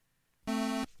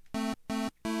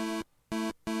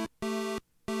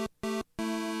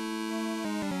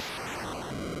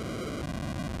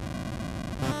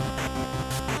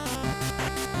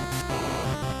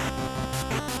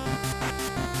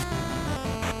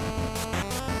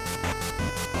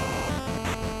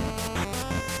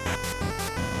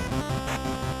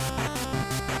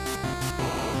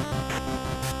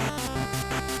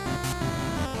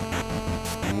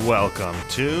Welcome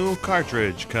to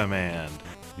Cartridge Command,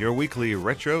 your weekly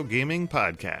retro gaming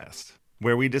podcast,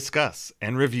 where we discuss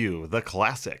and review the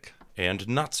classic and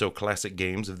not so classic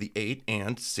games of the 8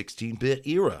 and 16-bit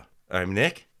era. I'm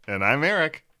Nick. And I'm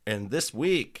Eric. And this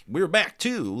week, we're back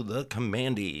to the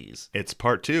Commandees. It's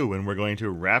part 2, and we're going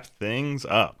to wrap things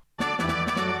up.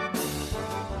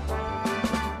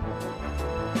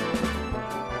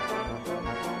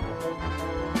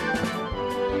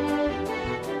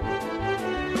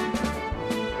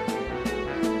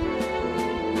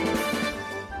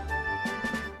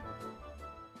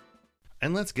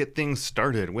 And let's get things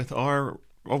started with our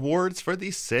awards for the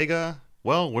Sega.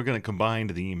 Well, we're going to combine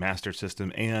the Master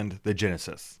System and the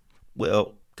Genesis.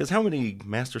 Well, because how many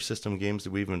Master System games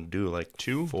did we even do? Like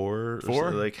 2? 4?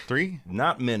 Four? Like 3?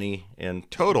 Not many. And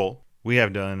Total, we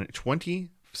have done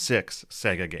 26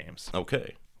 Sega games.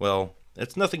 Okay. Well,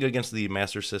 it's nothing against the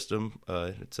Master System.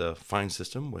 It's a fine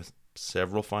system with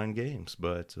several fine games.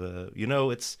 But,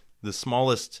 it's the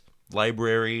smallest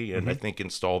library and I think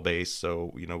install base,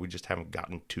 so we just haven't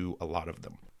gotten to a lot of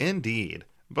them. Indeed.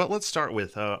 But let's start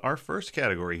with our first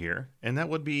category here, and that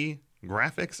would be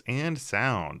graphics and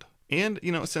sound. And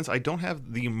since I don't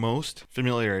have the most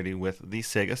familiarity with the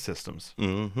Sega systems,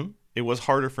 it was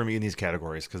harder for me in these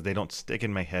categories because they don't stick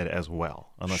in my head as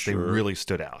well unless they really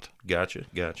stood out. Gotcha.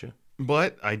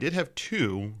 But I did have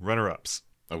 2 runner-ups.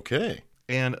 Okay.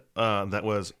 And that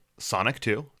was Sonic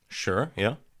 2. Sure,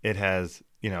 yeah. It has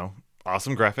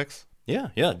awesome graphics. Yeah,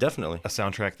 definitely. A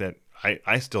soundtrack that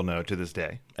I still know to this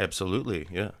day. Absolutely,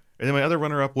 yeah. And then my other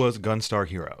runner-up was Gunstar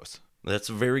Heroes. That's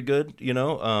very good,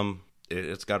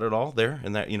 it's got it all there.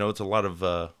 And that, it's a lot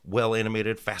of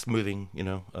well-animated, fast-moving,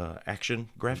 action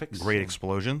graphics. Great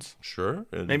explosions. Sure.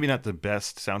 And Maybe not the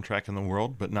best soundtrack in the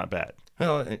world, but not bad.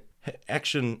 well,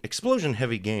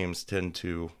 explosion-heavy games tend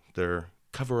to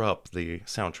cover up the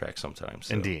soundtrack sometimes.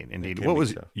 So Indeed. What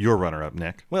was your runner-up,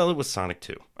 Nick? Well, it was Sonic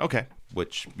 2. Okay.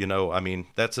 Which,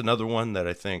 that's another one that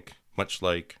I think, much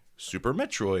like Super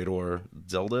Metroid or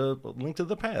Zelda Link to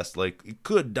the Past, it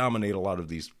could dominate a lot of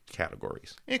these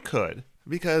categories. It could,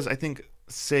 because I think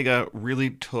Sega really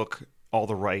took all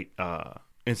the right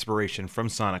inspiration from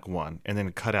Sonic 1 and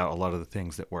then cut out a lot of the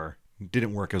things that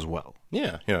didn't work as well.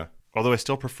 Yeah. Although I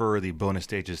still prefer the bonus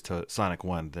stages to Sonic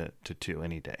 1 to 2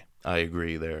 any day. I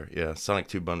agree there. Yeah, Sonic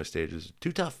 2 bonus stages,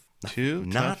 too tough.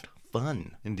 Not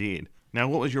fun. Indeed. Now,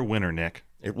 what was your winner, Nick?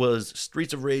 It was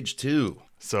Streets of Rage 2.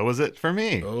 So was it for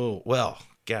me. Oh, well,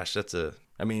 gosh, the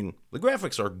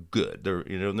graphics are good.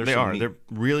 They're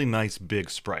really nice big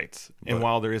sprites. And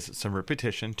while there is some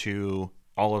repetition to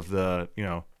all of the,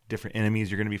 different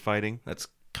enemies you're going to be fighting. That's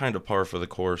kind of par for the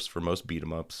course for most beat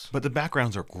 'em ups. But the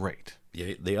backgrounds are great.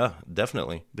 Yeah, they are,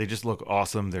 definitely. They just look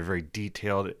awesome. They're very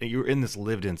detailed. You're in this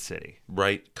lived-in city.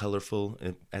 Bright, colorful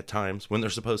at times when they're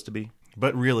supposed to be.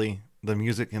 But really, the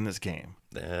music in this game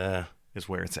is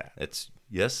where it's at.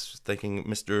 Thanking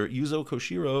Mr. Yuzo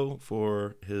Koshiro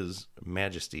for his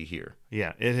majesty here.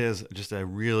 Yeah, it is just a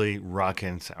really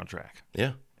rockin' soundtrack.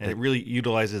 Yeah. And it really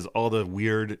utilizes all the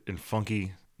weird and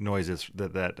funky noises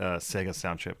that Sega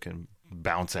soundtrack can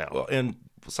bounce out. Well, and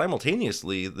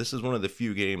simultaneously, this is one of the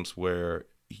few games where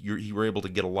you were able to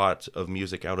get a lot of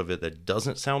music out of it that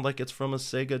doesn't sound like it's from a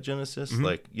Sega Genesis. A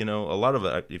lot of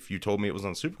it, if you told me it was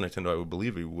on Super Nintendo, I would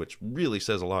believe you, which really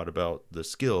says a lot about the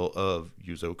skill of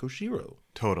Yuzo Koshiro.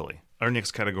 Totally. Our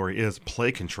next category is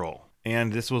Play Control.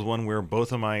 And this was one where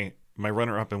both of my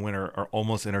runner-up and winner are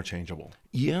almost interchangeable.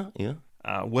 Yeah.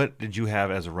 What did you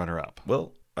have as a runner-up?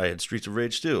 Well, I had Streets of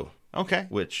Rage 2. Okay.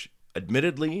 Which,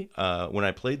 admittedly, when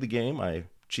I played the game, I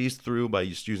cheesed through by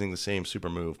just using the same super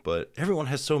move, but everyone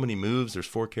has so many moves. There's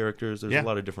 4 characters. There's a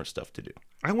lot of different stuff to do.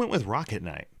 I went with Rocket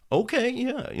Knight. Okay,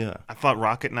 yeah. I thought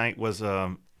Rocket Knight was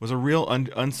a real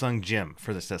unsung gem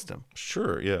for the system.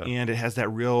 Sure, yeah. And it has that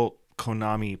real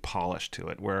Konami polish to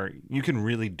it where you can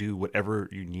really do whatever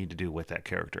you need to do with that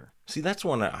character. See, that's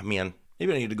one,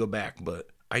 maybe I need to go back, but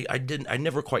I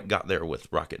never quite got there with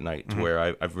Rocket Knight to where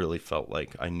I've really felt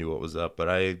like I knew what was up, but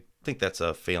I think that's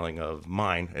a failing of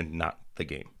mine and not the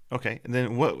game. Okay, and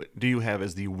then what do you have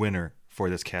as the winner for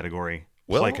this category?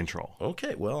 Play Control.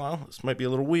 Okay, this might be a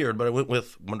little weird, but I went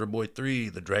with Wonder Boy 3,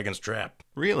 The Dragon's Trap.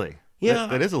 Really? Yeah.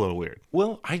 That is a little weird.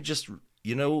 Well, I just,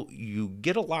 you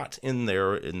get a lot in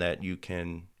there in that you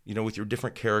can, with your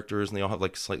different characters, and they all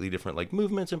have slightly different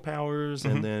movements and powers,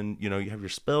 and then, you have your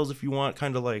spells if you want,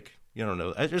 kind of I don't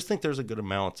know. I just think there's a good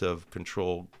amount of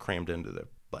control crammed into the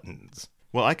buttons.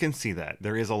 Well, I can see that.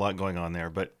 There is a lot going on there,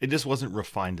 but it just wasn't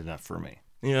refined enough for me.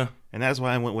 Yeah. And that's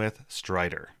why I went with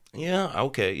Strider. Yeah,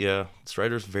 okay, yeah.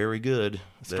 Strider's very good.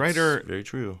 Strider, that's very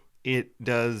true. It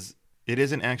is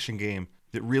an action game,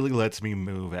 that really lets me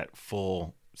move at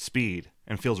full speed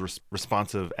and feels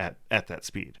responsive at that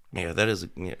speed. Yeah, that is.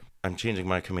 Yeah, I'm changing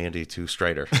my commandy to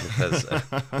Strider because,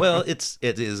 well, it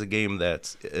is a game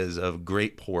that is a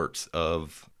great port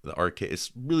of the arcade.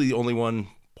 It's really the only one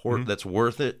port that's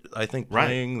worth it, I think,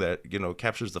 playing that,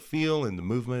 captures the feel and the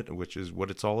movement, which is what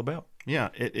it's all about. Yeah,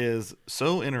 it is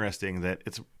so interesting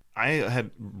that I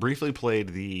had briefly played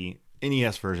the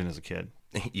NES version as a kid.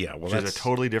 Yeah, well, which that's is a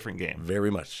totally different game.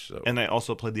 Very much so. And I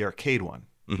also played the arcade one.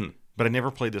 Mm-hmm. But I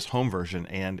never played this home version,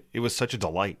 and it was such a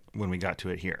delight when we got to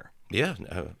it here. Yeah,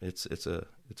 it's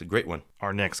a great one.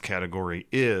 Our next category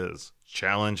is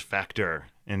Challenge Factor.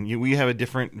 And we have a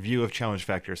different view of Challenge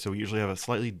Factor, so we usually have a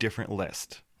slightly different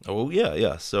list. Oh,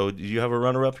 yeah. So do you have a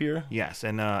runner-up here? Yes,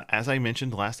 and as I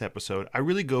mentioned last episode, I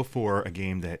really go for a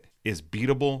game that is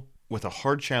beatable with a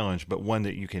hard challenge, but one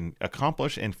that you can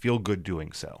accomplish and feel good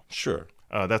doing so. Sure.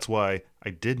 That's why I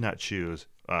did not choose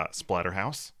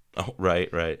Splatterhouse. Oh,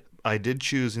 right. I did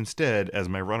choose instead as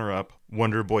my runner-up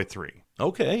Wonder Boy 3.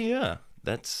 Okay, yeah.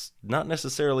 That's not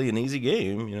necessarily an easy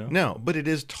game, No, but it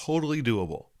is totally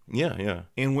doable. Yeah.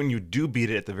 And when you do beat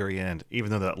it at the very end,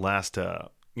 even though that last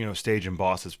stage and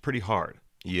boss is pretty hard.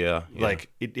 Yeah. Like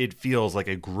it feels like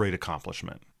a great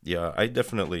accomplishment. Yeah, I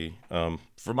definitely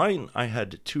for mine I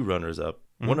had 2 runners up,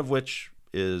 one of which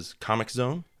is Comix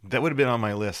Zone. That would have been on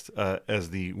my list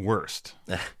as the worst.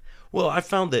 Well, I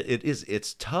found that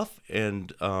it's tough,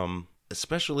 and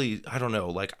especially, I don't know,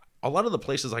 like a lot of the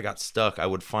places I got stuck, I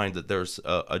would find that there's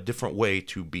a different way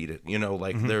to beat it.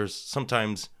 There's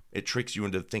sometimes it tricks you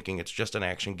into thinking it's just an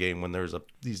action game when there's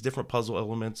these different puzzle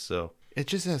elements. So it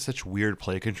just has such weird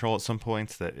play control at some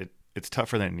points that it's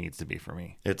tougher than it needs to be for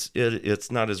me.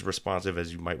 It's not as responsive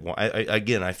as you might want.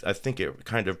 I think it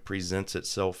kind of presents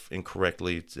itself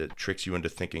incorrectly. It tricks you into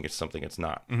thinking it's something it's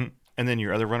not. Mm-hmm. And then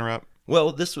your other runner-up?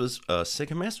 Well, this was a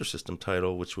Sega Master System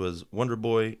title, which was Wonder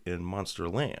Boy in Monster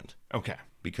Land. Okay.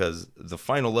 Because the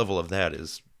final level of that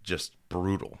is just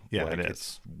brutal. Yeah, it is.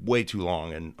 It's way too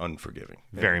long and unforgiving.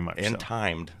 Very much and so.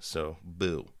 timed, so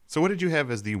boo. So what did you have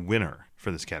as the winner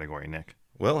for this category, Nick?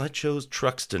 Well, I chose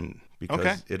Truxton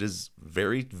because it is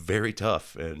very, very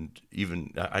tough. And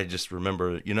even, I just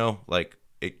remember,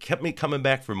 it kept me coming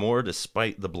back for more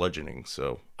despite the bludgeoning.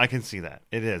 So I can see that.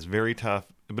 It is very tough,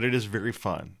 but it is very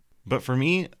fun. But for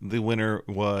me, the winner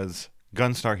was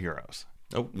Gunstar Heroes.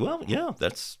 Oh, well, yeah,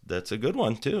 that's a good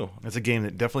one, too. It's a game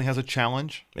that definitely has a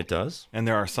challenge. It does. And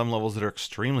there are some levels that are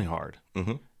extremely hard.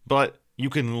 Mm-hmm. But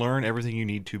you can learn everything you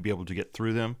need to be able to get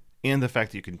through them. And the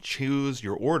fact that you can choose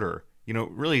your order,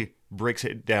 really breaks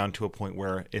it down to a point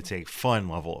where it's a fun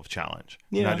level of challenge.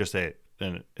 Yeah. Not just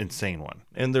an insane one.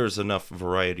 And there's enough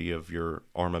variety of your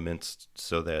armaments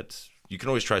so that you can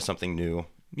always try something new.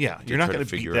 Yeah, you're not going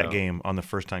to beat that game on the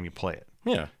first time you play it.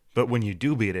 Yeah. But when you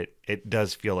do beat it, it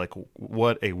does feel like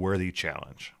what a worthy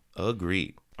challenge.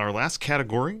 Agreed. Our last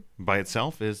category by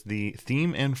itself is the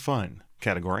theme and fun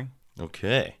category.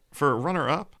 Okay. For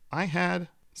runner-up, I had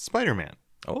Spider-Man.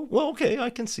 Oh, well, okay. I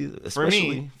can see that.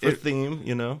 Especially for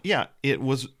theme, Yeah, it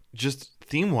was just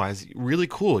theme-wise really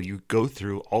cool. You go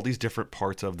through all these different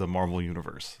parts of the Marvel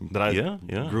Universe that I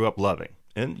grew up loving.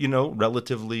 And,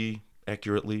 relatively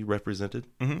accurately represented.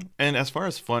 Mm-hmm. And as far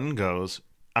as fun goes,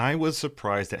 I was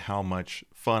surprised at how much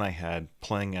fun I had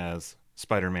playing as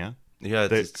Spider-Man. Yeah,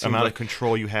 the amount of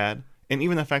control you had. And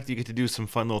even the fact that you get to do some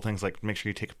fun little things like make sure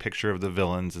you take a picture of the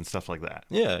villains and stuff like that.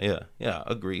 Yeah.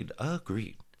 Agreed.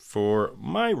 For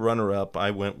my runner-up,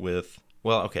 I went with,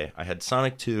 I had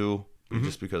Sonic 2,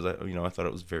 just because I thought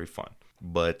it was very fun.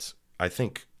 But I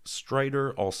think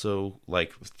Strider also,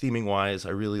 like, theming-wise,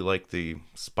 I really like the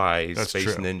spy,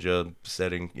 space ninja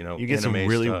setting, You get some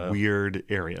really weird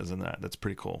areas in that. That's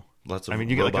pretty cool. Lots of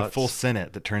you get like a full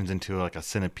Senate that turns into like a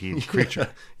centipede creature.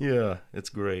 Yeah, it's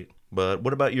great. But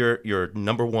what about your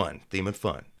number one, theme and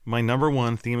fun? My number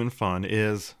one theme and fun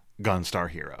is Gunstar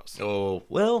Heroes. Oh,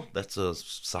 well, that's a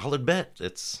solid bet.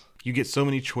 You get so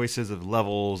many choices of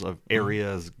levels, of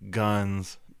areas,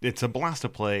 guns. It's a blast to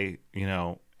play,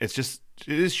 It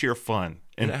is sheer fun.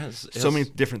 And so many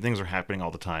different things are happening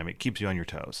all the time. It keeps you on your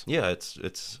toes. Yeah,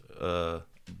 it's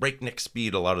breakneck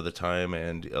speed a lot of the time,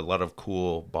 and a lot of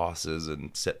cool bosses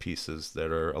and set pieces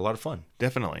that are a lot of fun.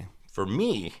 Definitely. For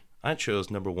me, I chose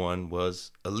number one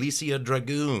was Elysia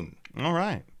Dragoon. All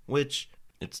right. Which,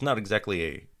 it's not exactly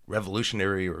a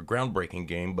revolutionary or groundbreaking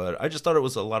game, but I just thought it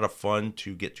was a lot of fun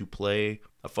to get to play.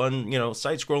 A fun,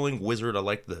 side-scrolling wizard.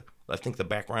 I think the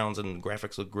backgrounds and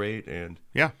graphics look great, and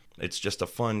yeah, it's just a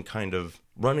fun kind of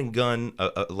run and gun,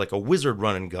 like a wizard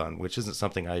run and gun, which isn't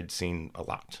something I'd seen a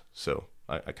lot. So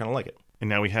I kind of like it. And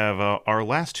now we have our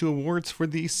last two awards for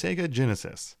the Sega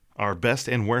Genesis. Our best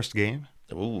and worst game.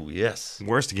 Oh, yes.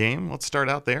 Worst game? Let's start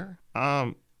out there.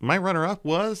 My runner-up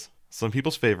was some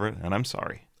people's favorite, and I'm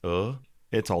sorry. Uh,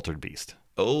 It's Altered Beast.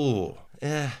 oh,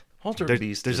 Altered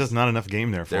Beast. There's just not enough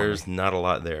game there for me. There's not a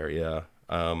lot there, yeah.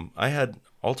 I had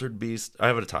Altered Beast. I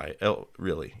have a tie.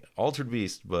 Really. Altered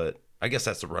Beast, but I guess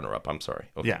that's the runner-up. I'm sorry.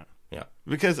 Okay. Yeah. Yeah.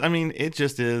 Because, I mean, it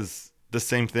just is the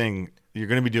same thing you're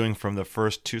going to be doing from the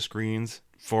first 2 screens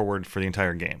forward for the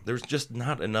entire game. There's just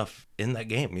not enough in that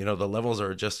game. You know, the levels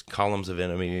are just columns of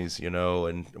enemies, you know,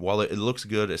 and while it looks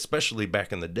good, especially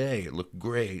back in the day, it looked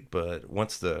great, but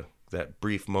once that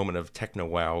brief moment of techno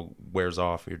wow wears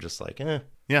off, you're just like, eh.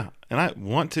 Yeah, and I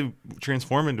want to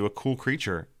transform into a cool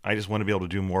creature. I just want to be able to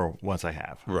do more once I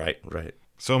have. Right.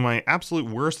 So my absolute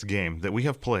worst game that we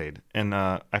have played, and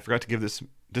I forgot to give this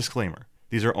disclaimer,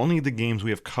 these are only the games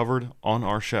we have covered on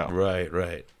our show.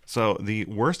 Right. So the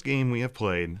worst game we have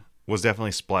played was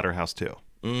definitely Splatterhouse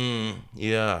 2.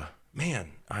 Yeah.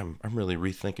 Man, I'm really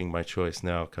rethinking my choice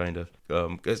now, kind of.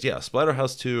 Because, yeah,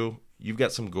 Splatterhouse 2, you've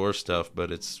got some gore stuff,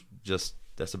 but it's just,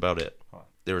 that's about it.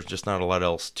 There's just not a lot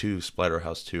else to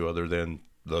Splatterhouse 2 other than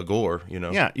the gore, you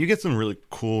know? Yeah, you get some really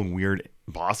cool and weird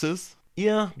bosses.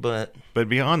 Yeah, but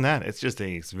beyond that, it's just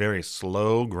a very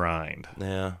slow grind.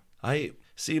 Yeah. I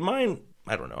see mine,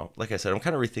 I don't know. Like I said, I'm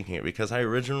kind of rethinking it because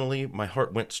my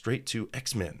heart went straight to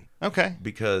X-Men. Okay.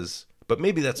 But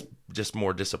maybe that's just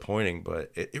more disappointing,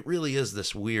 but it really is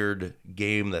this weird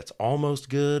game that's almost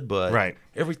good, but right.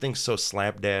 Everything's so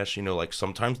slapdash, you know, like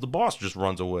sometimes the boss just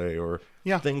runs away or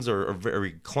things are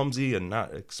very clumsy and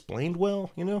not explained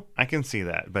well, you know? I can see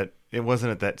that, but it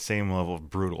wasn't at that same level of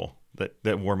brutal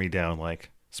that wore me down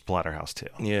like Splatterhouse 2.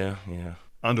 Yeah.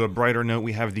 On to a brighter note,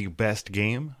 we have the best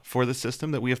game for the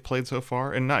system that we have played so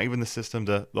far, and not even the system,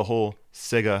 the whole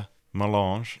Sega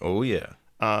melange. Oh, yeah.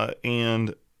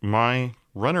 And my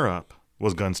runner-up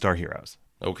was Gunstar Heroes.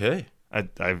 Okay. I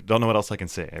don't know what else I can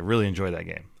say. I really enjoyed that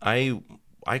game.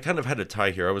 I kind of had a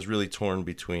tie here. I was really torn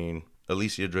between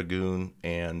Elysia Dragoon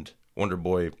and Wonder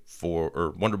Boy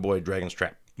Dragon's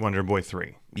Trap. Wonder Boy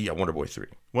 3. Yeah, Wonder Boy 3.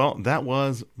 Well, that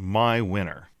was my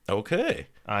winner. Okay.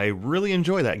 I really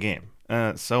enjoy that game.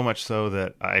 So much so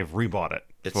that I've rebought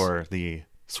it for the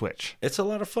Switch. It's a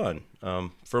lot of fun.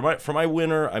 For my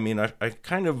winner, I mean, I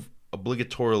kind of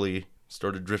obligatorily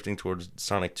started drifting towards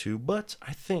Sonic 2, but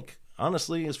I think,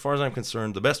 honestly, as far as I'm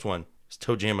concerned, the best one is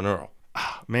Toe Jam and Earl.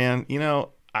 Man, you know,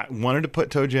 I wanted to put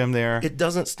Toe Jam there. It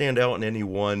doesn't stand out in any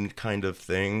one kind of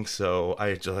thing, so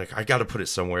I got to put it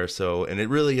somewhere. And it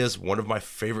really is one of my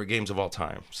favorite games of all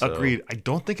time. So. Agreed. I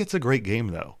don't think it's a great game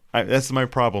though. That's my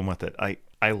problem with it.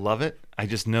 I love it. I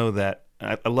just know that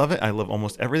I love it. I love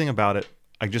almost everything about it.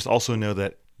 I just also know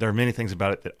that there are many things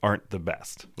about it that aren't the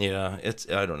best. Yeah,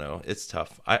 I don't know. It's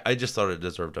tough. I just thought it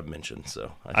deserved a mention,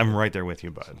 so. I'm right there with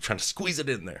you, bud. I'm trying to squeeze it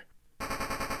in there.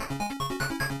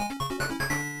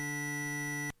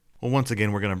 Well, once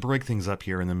again, we're going to break things up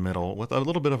here in the middle with a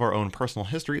little bit of our own personal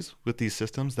histories with these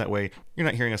systems. That way, you're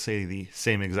not hearing us say the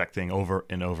same exact thing over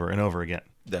and over and over again.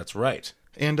 That's right.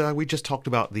 And we just talked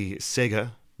about the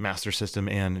Sega Master System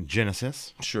and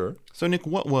Genesis. Sure. So, Nick,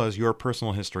 what was your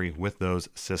personal history with those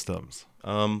systems?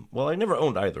 Well, I never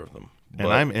owned either of them. And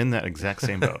I'm in that exact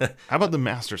same boat. How about the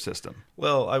Master System?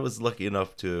 Well, I was lucky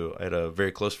enough I had a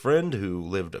very close friend who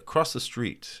lived across the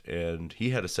street, and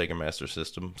he had a Sega Master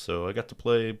System, so I got to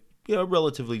play,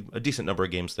 relatively a decent number of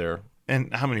games there.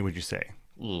 And how many would you say?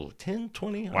 Ooh, 10,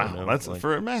 20? I Wow, don't know. that's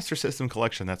for a Master System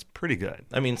collection, that's pretty good.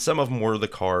 I mean, some of them were the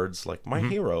cards, like My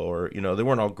Hero, or, they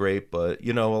weren't all great, but,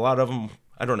 a lot of them,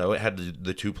 I don't know, it had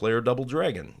the 2-player Double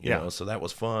Dragon, you know, so that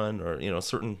was fun, or,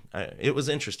 it was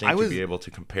interesting to be able to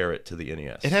compare it to the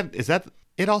NES.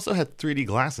 It also had 3D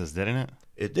glasses, didn't it?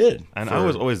 It did. And I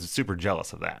was always super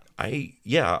jealous of that.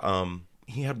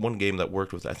 He had one game that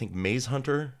worked with, I think, Maze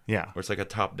Hunter. Yeah. Where it's like a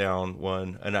top-down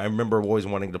one. And I remember always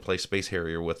wanting to play Space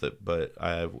Harrier with it, but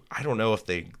I don't know if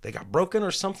they got broken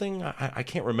or something. I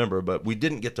can't remember, but we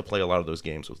didn't get to play a lot of those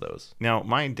games with those. Now,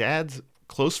 my dad's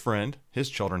close friend, his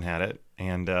children had it,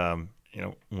 and,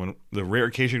 when the rare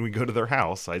occasion we go to their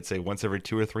house, I'd say once every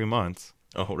 2 or 3 months.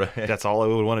 Oh, right. That's all I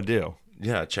would want to do.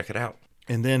 Yeah, check it out.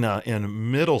 And then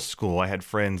in middle school, I had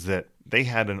friends that they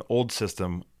had an old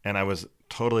system, and I was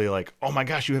totally like, oh my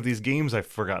gosh, you have these games I've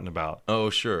forgotten about. Oh,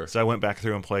 sure. So I went back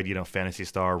through and played, Phantasy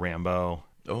Star, Rambo.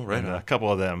 Oh, right. And a couple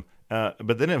of them.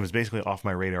 But then it was basically off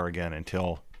my radar again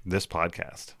until this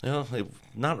podcast. Well,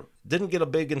 didn't get a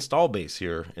big install base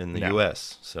here in the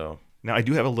U.S., so... Now, I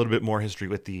do have a little bit more history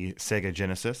with the Sega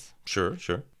Genesis. Sure.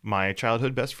 My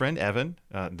childhood best friend, Evan,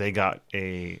 they got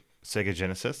a Sega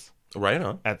Genesis. Right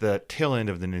on. At the tail end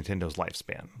of the Nintendo's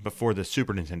lifespan, before the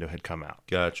Super Nintendo had come out.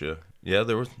 Gotcha. Yeah,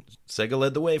 Sega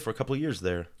led the way for a couple of years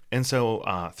there. And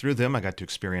so through them, I got to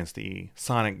experience the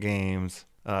Sonic games,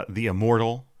 the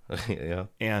Immortal, Yeah.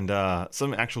 and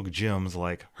some actual gems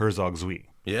like Herzog Zwei.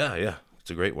 Yeah, yeah. It's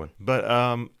a great one. But,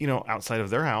 outside of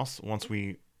their house, once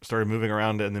we started moving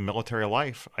around in the military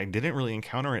life, I didn't really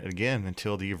encounter it again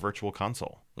until the Virtual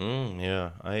Console.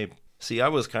 Yeah. I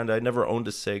never owned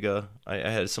a Sega. I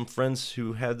had some friends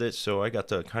who had it, so I got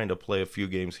to kind of play a few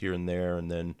games here and there.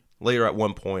 And then later at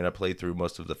one point, I played through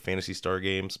most of the Phantasy Star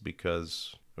games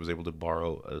because I was able to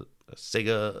borrow a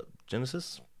Sega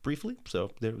Genesis briefly.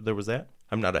 So there was that.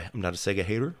 I'm not a Sega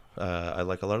hater. I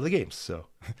like a lot of the games. So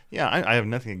Yeah, I have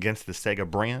nothing against the Sega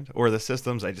brand or the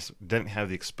systems. I just didn't have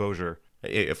the exposure.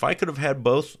 if I could have had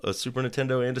both a Super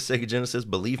Nintendo and a Sega Genesis,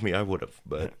 believe me, I would have.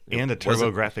 But And a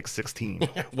TurboGrafx 16.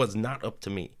 it was not up to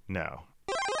me. No.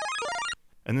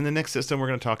 And then the next system we're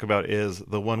going to talk about is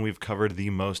the one we've covered the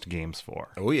most games for.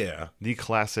 Oh yeah, The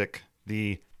classic,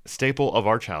 the staple of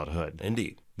our childhood,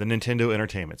 indeed. the Nintendo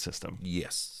Entertainment System.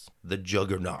 Yes, the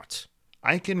juggernaut.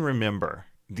 I can remember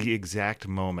the exact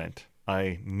moment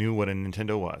I knew what a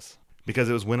Nintendo was because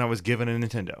it was when I was given a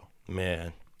Nintendo.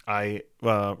 Man. I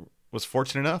was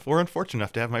fortunate enough or unfortunate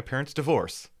enough to have my parents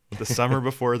divorce the summer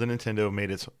before the Nintendo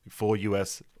made its full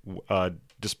U.S.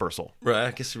 Dispersal. Right,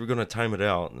 I guess we're going to time it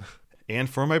out. And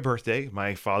for my birthday,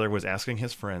 my father was asking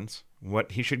his friends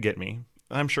what he should get me.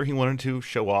 I'm sure he wanted to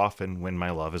show off and win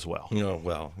my love as well.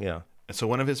 Well, yeah. And so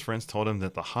one of his friends told him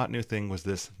that the hot new thing was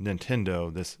this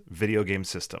Nintendo, this video game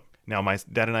system. Now, my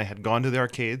dad and I had gone to the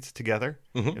arcades together.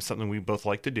 Mm-hmm. It's something we both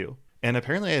like to do. And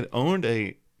apparently I had owned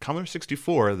a Commodore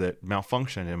 64 that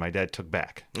malfunctioned and my dad took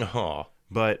back. Oh,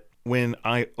 But when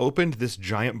I opened this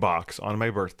giant box on my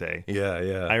birthday,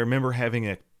 yeah. I remember having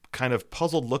a kind of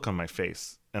puzzled look on my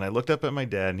face. And I looked up at my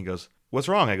dad and he goes, "What's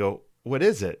wrong?" I go, "What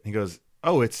is it?" He goes,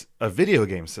 "Oh, it's a video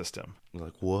game system."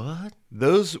 Like, what?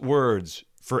 Those words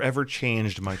forever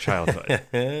changed my childhood.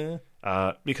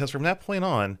 Because from that point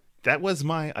on, that was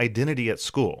my identity at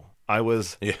school. I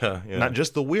was Yeah. not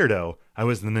just the weirdo, I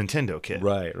was the Nintendo kid.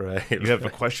 Right. You have a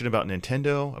question about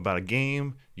Nintendo, about a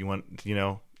game, you want,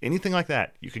 anything like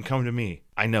that, you can come to me.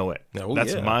 I know it. Oh,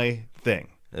 That's yeah. my thing.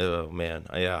 Oh, man.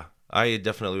 Yeah. I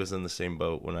definitely was in the same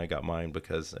boat when I got mine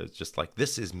because it's just like,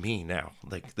 this is me now.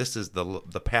 Like, this is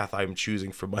the path I'm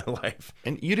choosing for my life.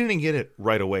 And you didn't get it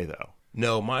right away, though.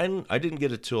 No, mine, I didn't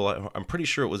get it till, I'm pretty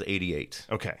sure it was 88.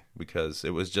 Okay. Because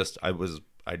it was just,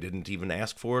 I didn't even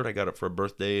ask for it. I got it for a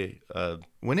birthday.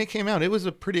 When it came out, it was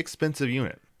a pretty expensive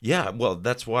unit. Yeah, well,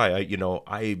 that's why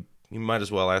you might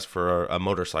as well ask for a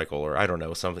motorcycle or I don't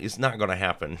know, something. It's not going to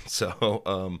happen.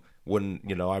 So, when,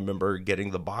 I remember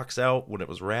getting the box out when it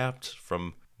was wrapped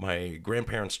from my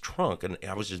grandparents' trunk, and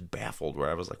I was just baffled where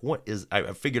I was like, what is,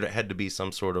 I figured it had to be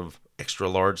some sort of extra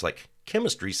large, like,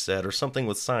 chemistry set or something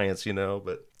with science,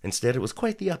 but instead it was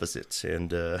quite the opposite.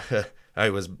 And I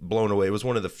was blown away. It was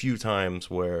one of the few times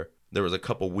where there was a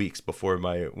couple weeks before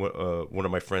my one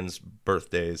of my friend's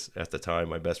birthdays at the time,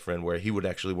 my best friend, where he would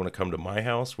actually want to come to my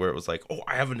house, where it was like, oh,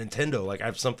 I have a Nintendo, like I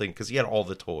have something, because he had all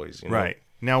the toys. Right.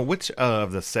 Now, which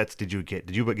of the sets did you get?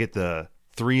 Did you get the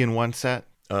 3-in-1 set?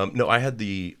 No, I had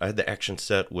the action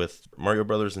set with Mario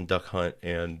Brothers and Duck Hunt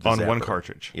and the On Zapper. one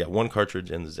cartridge. Yeah, one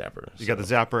cartridge and the Zapper. You got the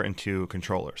Zapper and 2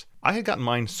 controllers. I had gotten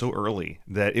mine so early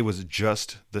that it was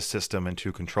just the system and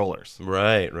 2 controllers.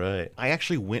 Right. I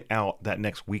actually went out that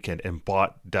next weekend and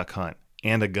bought Duck Hunt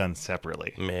and a gun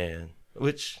separately. Man,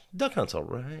 which Duck Hunt's all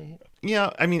right. Yeah,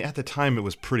 I mean, at the time, it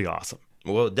was pretty awesome.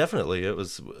 Well, definitely. It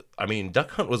was, Duck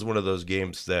Hunt was one of those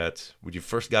games that when you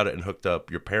first got it and hooked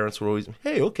up, your parents were always,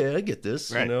 hey, okay, I get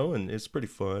this, Right. and it's pretty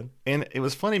fun. And it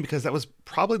was funny because that was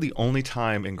probably the only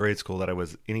time in grade school that I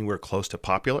was anywhere close to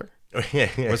popular. Yeah.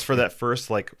 Was for that first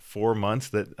 4 months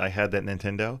that I had that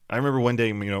Nintendo. I remember one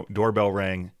day, doorbell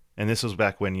rang, and this was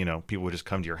back when, people would just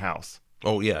come to your house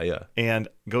Oh, yeah. and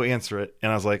go answer it.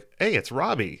 And I was like, hey, it's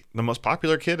Robbie, the most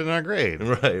popular kid in our grade.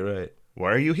 Right.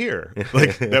 Why are you here?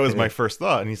 That was my first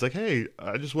thought. And he's like, hey,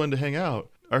 I just wanted to hang out.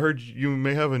 I heard you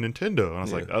may have a Nintendo. And I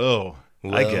was like, oh,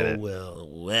 I get it.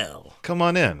 Well. Come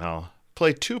on in. I'll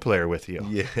play 2-player with you.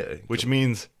 Yeah. Which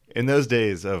means in those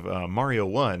days of Mario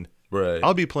 1, Right.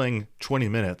 I'll be playing 20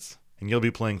 minutes and you'll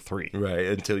be playing 3. Right,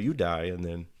 until you die, and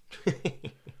then...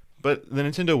 But the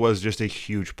Nintendo was just a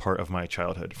huge part of my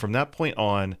childhood. From that point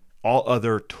on, all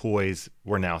other toys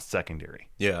were now secondary.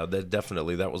 Yeah,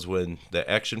 that was when the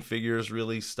action figures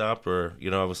really stopped, or,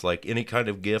 I was like, any kind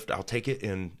of gift, I'll take it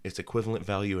in its equivalent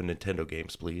value in Nintendo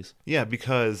games, please. Yeah,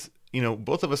 because,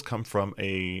 both of us come from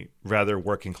a rather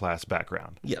working class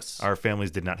background. Yes. Our families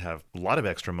did not have a lot of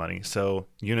extra money. So,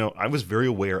 I was very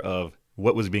aware of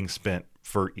what was being spent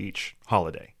for each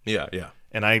holiday. Yeah.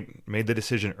 And I made the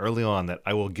decision early on that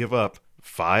I will give up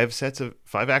five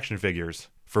action figures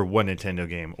for one Nintendo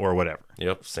game or whatever.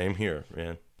 Yep, same here,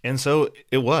 man. And so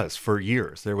it was for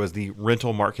years. There was the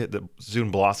rental market that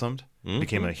soon blossomed,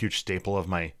 became a huge staple of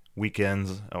my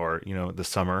weekends or, the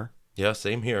summer. Yeah,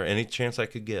 same here. Any chance I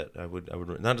could get, I would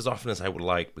not as often as I would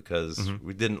like because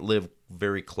we didn't live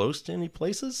very close to any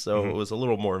places, so it was a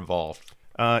little more involved.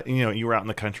 You were out in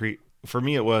the country. For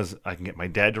me, it was I can get my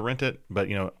dad to rent it, but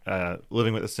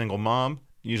living with a single mom,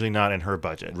 usually not in her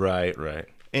budget. Right.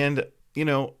 And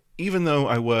even though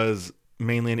I was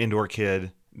mainly an indoor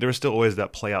kid, there was still always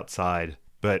that play outside.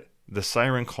 But the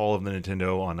siren call of the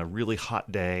Nintendo on a really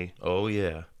hot day, Oh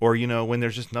yeah. or when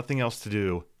there's just nothing else to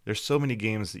do, there's so many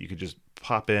games that you could just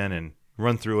pop in and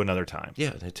run through another time.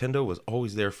 Yeah, Nintendo was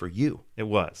always there for you. It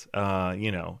was,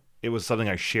 it was something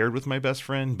I shared with my best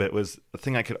friend, but it was a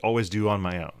thing I could always do on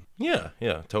my own. Yeah,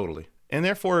 totally. And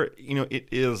therefore, it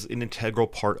is an integral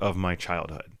part of my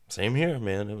childhood. Same here,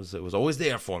 man. It was always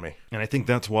there for me. And I think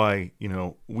that's why,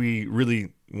 we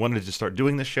really wanted to start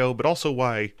doing this show, but also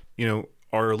why,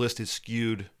 our list is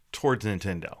skewed towards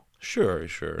Nintendo. Sure.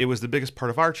 It was the biggest part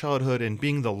of our childhood, and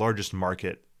being the largest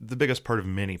market, the biggest part of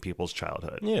many people's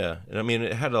childhood. Yeah, and I mean,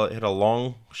 it had a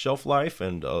long shelf life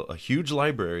and a huge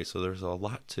library, so there's a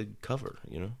lot to cover,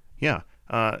 Yeah.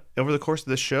 Over the course of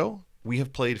this show, we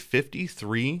have played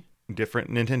 53 different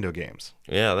Nintendo games.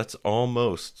 Yeah, that's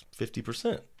almost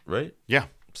 50%, right? Yeah.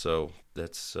 So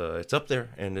that's it's up there,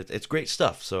 and it's great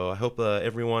stuff. So I hope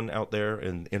everyone out there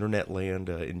in internet land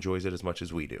enjoys it as much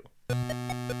as we do.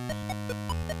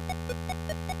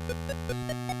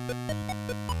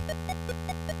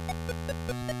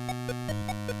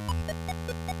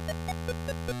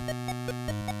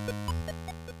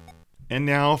 And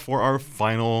now for our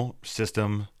final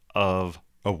system of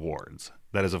awards.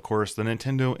 That is, of course, the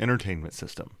Nintendo Entertainment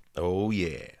System. Oh,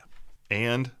 yeah.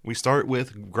 And we start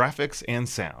with graphics and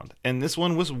sound. And this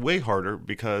one was way harder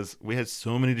because we had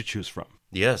so many to choose from.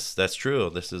 Yes, that's true.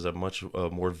 This is a much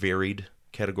more varied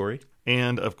category.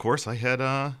 And, of course, I had,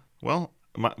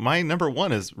 my number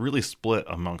one is really split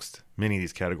amongst many of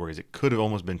these categories. It could have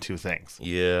almost been two things.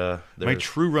 Yeah. My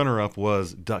true runner-up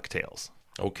was DuckTales.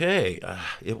 Okay,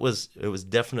 it was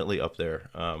definitely up there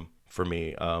for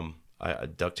me.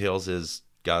 DuckTales has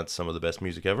got some of the best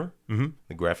music ever. Mm-hmm.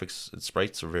 The graphics and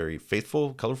sprites are very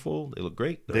faithful, colorful. They look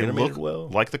great. They're animated well,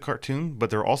 like the cartoon, but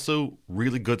they're also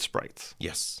really good sprites.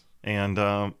 Yes, and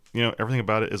everything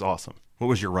about it is awesome. What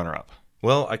was your runner-up?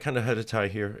 Well, I kind of had a tie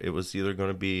here. It was either going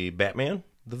to be Batman,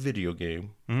 the video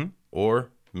game, or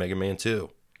Mega Man 2.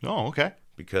 Oh, okay.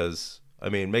 Because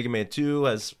Mega Man 2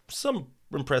 has some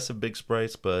impressive big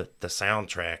sprites, but the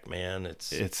soundtrack, man,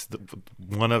 it's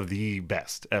one of the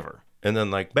best ever. And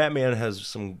then Batman has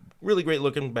some really great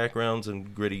looking backgrounds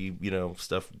and gritty,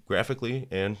 stuff graphically,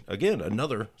 and again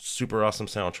another super awesome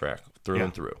soundtrack through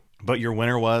and through. But your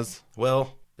winner was?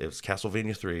 Well, it was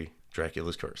Castlevania 3,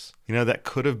 Dracula's Curse. That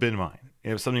could have been mine.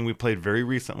 It was something we played very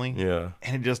recently. Yeah.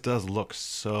 And it just does look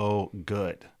so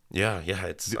good. Yeah,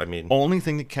 only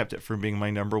thing that kept it from being my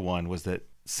number one was that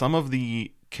some of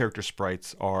the character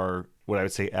sprites are what I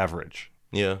would say average.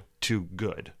 Yeah. To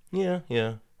good. Yeah.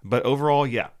 But overall,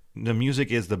 the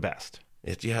music is the best.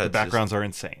 The backgrounds are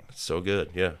insane. It's so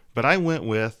good, yeah. But I went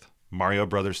with Mario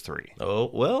Brothers 3. Oh,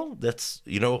 well, that's,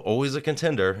 always a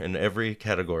contender in every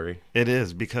category. It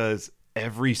is, because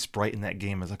every sprite in that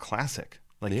game is a classic.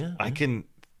 I can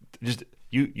just,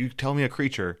 you tell me a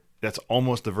creature, that's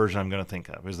almost the version I'm going to think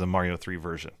of, is the Mario 3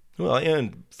 version. Well,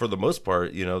 and for the most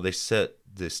part, they set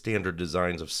the standard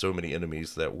designs of so many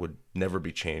enemies that would never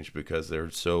be changed because they're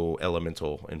so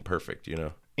elemental and perfect,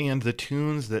 And the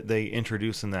tunes that they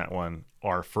introduce in that one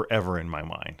are forever in my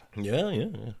mind.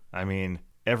 Yeah.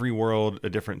 Every world, a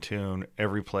different tune,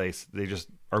 every place, they just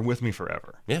are with me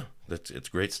forever. Yeah, it's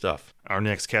great stuff. Our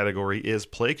next category is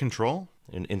Play Control.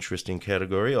 An interesting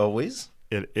category, always.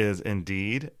 It is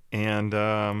indeed. And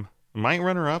my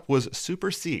runner-up was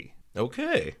Super C.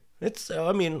 Okay. It's,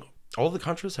 all the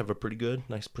Contras have a pretty good,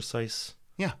 nice, precise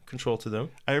control to them.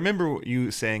 I remember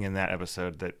you saying in that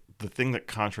episode that the thing that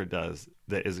Contra does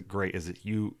that is great is that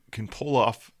you can pull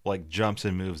off jumps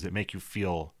and moves that make you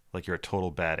feel like you're a total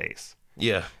bad ace.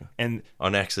 Yeah. And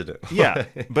on accident. Yeah,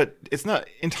 but it's not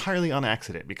entirely on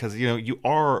accident because you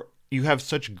have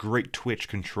such great twitch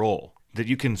control that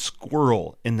you can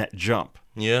squirrel in that jump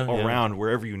around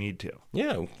wherever you need to.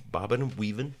 Yeah, bobbing and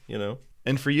weaving,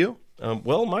 And for you?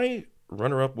 Well, my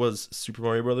runner-up was Super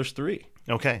Mario Brothers 3.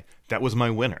 Okay, that was my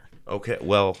winner. Okay,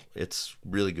 well, it's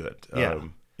really good. Yeah,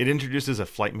 it introduces a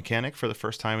flight mechanic for the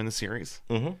first time in the series,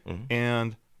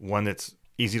 and one that's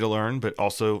easy to learn, but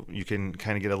also you can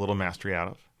kind of get a little mastery out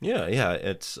of. Yeah.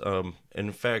 It's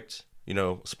in fact,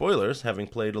 spoilers, having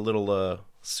played a little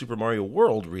Super Mario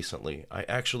World recently, I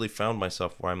actually found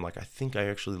myself where I'm like, I think I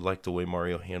actually like the way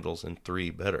Mario handles in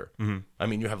 3 better. Mm-hmm. I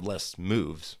mean, you have less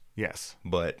moves, Yes.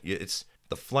 but it's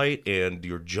the flight and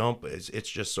your jump it's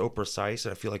just so precise,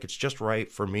 and I feel like it's just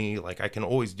right for me. Like, I can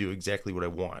always do exactly what I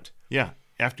want. Yeah.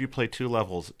 After you play 2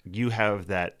 levels, you have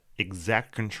that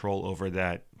exact control over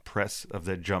that press of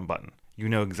the jump button. You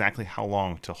know exactly how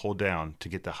long to hold down to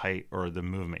get the height or the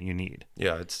movement you need.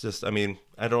 Yeah, it's just, I mean,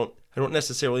 I don't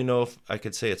necessarily know if I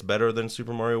could say it's better than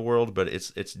Super Mario World, but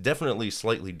it's definitely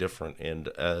slightly different, and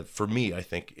for me, I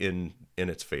think in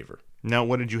its favor. Now,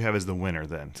 what did you have as the winner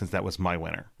then, since that was my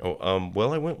winner?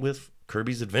 Well, I went with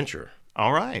Kirby's Adventure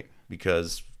All right.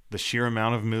 because The sheer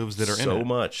amount of moves that are in it. so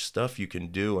much stuff you can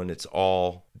do, and it's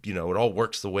all, it all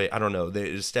works the way, I don't know, it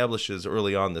establishes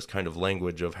early on this kind of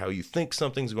language of how you think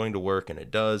something's going to work, and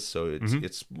it does, so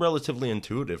it's relatively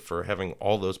intuitive for having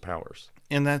all those powers.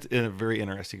 And that's a very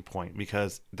interesting point,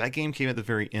 because that game came at the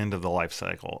very end of the life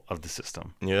cycle of the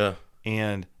system. Yeah.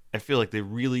 And I feel like they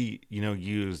really,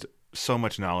 used so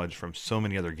much knowledge from so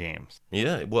many other games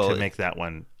Yeah, well, to make that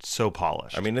one so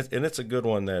polished. I mean, it's a good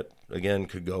one that, again,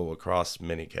 could go across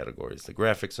many categories. The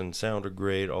graphics and sound are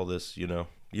great, all this, you know.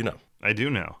 I do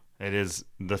know. It is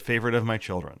the favorite of my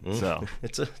children. So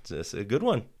It's a good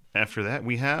one. after that,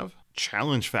 we have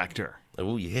Challenge Factor.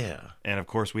 Oh, yeah. And of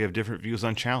course, we have different views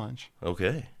on challenge.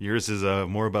 Okay. Yours is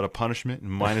more about a punishment,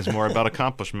 and mine is more about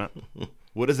accomplishment.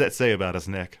 What does that say about us,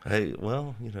 Nick?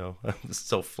 I'm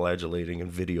self-flagellating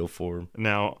in video form.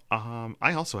 Now,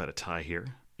 I also had a tie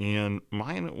here, and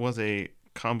mine was a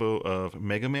combo of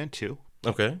Mega Man 2.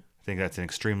 Okay. I think that's an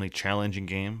extremely challenging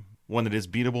game, one that is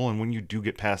beatable, and when you do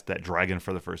get past that dragon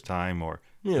for the first time or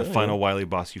the final Wily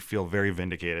boss, you feel very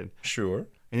vindicated. Sure.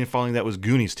 And then following that was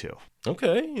Goonies 2.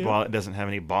 Okay. Yeah. While it doesn't have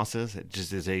any bosses, it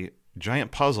just is a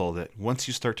giant puzzle that once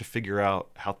you start to figure out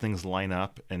how things line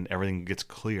up and everything gets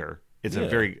clear, it's a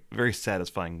very, very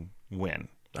satisfying win.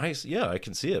 Nice. Yeah, I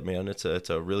can see it, man. It's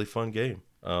a really fun game.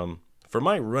 For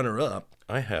my runner-up,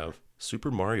 I have Super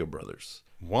Mario Brothers.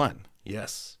 1.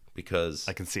 Yes, because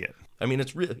I can see it. I mean,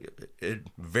 it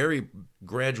very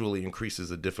gradually increases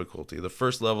the difficulty. The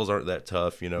first levels aren't that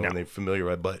tough, and they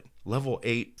familiarize. But level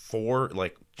 8, 4,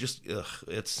 like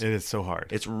it is so hard.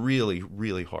 It's really,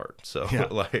 really hard. So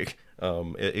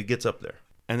it gets up there.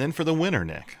 And then for the winner,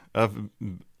 Nick, of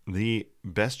the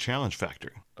best challenge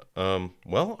factor.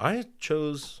 Well, I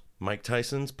chose Mike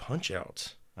Tyson's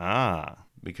Punch-Out! Ah.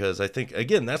 Because I think,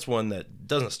 again, that's one that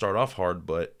doesn't start off hard,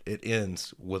 but it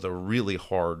ends with a really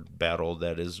hard battle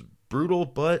that is brutal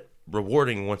but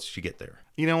rewarding once you get there.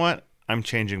 You know what? I'm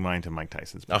changing mine to Mike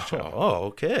Tyson's Punch-Out! Oh,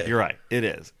 okay. You're right. It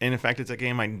is. And in fact, it's a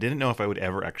game I didn't know if I would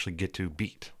ever actually get to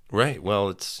beat. Right.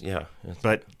 Well,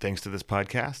 But thanks to this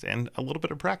podcast and a little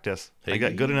bit of practice, I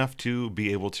got good enough to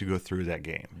be able to go through that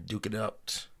game. Duke it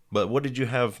out. But what did you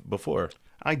have before?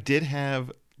 I did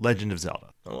have Legend of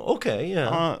Zelda. Oh, okay,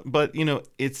 yeah. But,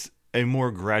 it's a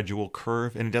more gradual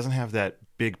curve, and it doesn't have that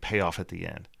big payoff at the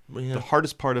end. Yeah. The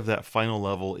hardest part of that final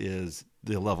level is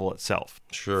the level itself.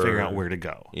 Sure. Figuring out where to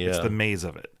go. Yeah. It's the maze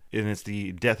of it. And it's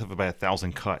the death of about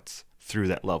 1,000 cuts through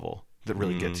that level that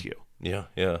really gets you. Yeah,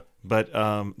 yeah. But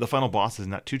the final boss is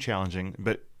not too challenging.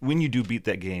 But when you do beat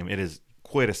that game, it is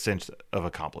quite a sense of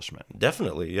accomplishment.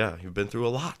 Definitely, yeah. You've been through a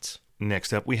lot.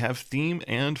 Next up, we have theme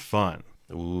and fun.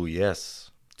 Ooh, yes.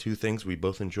 2 things we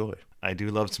both enjoy. I do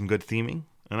love some good theming,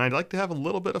 and I'd like to have a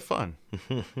little bit of fun.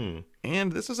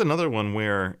 And this is another one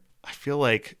where I feel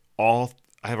like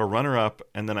I have a runner-up,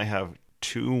 and then I have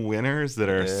 2 winners that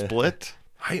are split.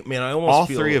 I almost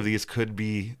feel 3 of these could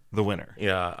be the winner.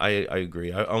 Yeah, I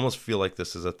agree. I almost feel like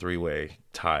this is a 3-way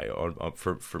tie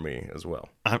for me as well.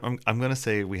 I'm going to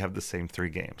say we have the same 3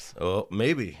 games. Oh,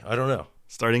 maybe. I don't know.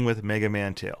 Starting with Mega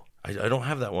Man 2. I don't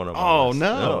have that one on my list.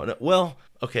 No. Well,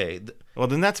 okay. Well,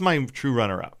 then that's my true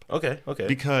runner-up. Okay.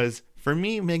 Because for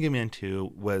me, Mega Man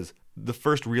 2 was the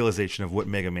first realization of what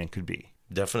Mega Man could be.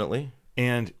 Definitely.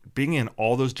 And being in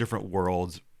all those different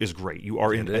worlds is great. You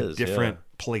are in a different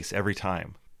place every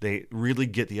time. They really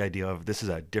get the idea of this is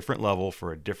a different level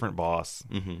for a different boss.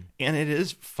 Mm-hmm. And it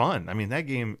is fun. I mean, that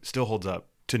game still holds up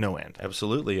to no end.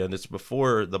 Absolutely. And it's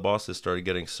before the bosses started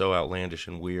getting so outlandish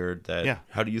and weird that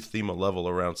how do you theme a level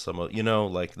around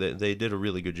they did a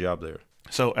really good job there.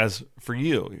 So as for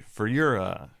your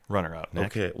runner-up, Nick.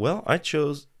 Okay. Well, I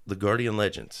chose the Guardian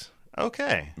Legends.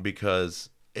 Okay. Because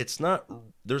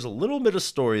there's a little bit of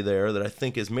story there that I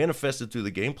think is manifested through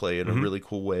the gameplay in a really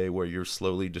cool way, where you're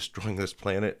slowly destroying this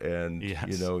planet and you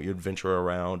adventure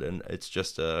around, and it's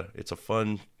just a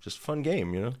fun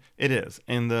game, It is.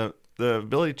 And the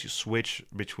ability to switch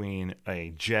between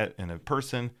a jet and a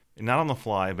person not on the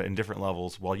fly, but in different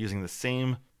levels while using the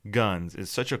same guns is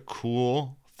such a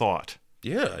cool thought.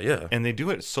 Yeah, yeah. And they do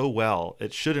it so well,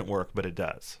 it shouldn't work, but it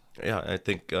does. Yeah, I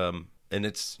think, and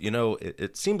it's,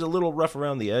 it seems a little rough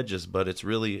around the edges, but it's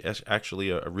really actually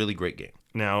a really great game.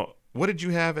 Now, what did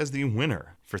you have as the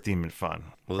winner for Theme and Fun?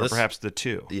 Or perhaps the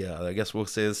two? Yeah, I guess we'll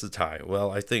say this is a tie.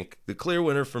 Well, I think the clear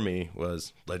winner for me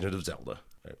was Legend of Zelda.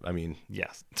 I mean...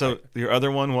 Yes. So your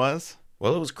other one was?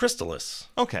 Well, it was Crystalis.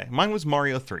 Okay, mine was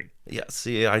Mario 3. Yeah,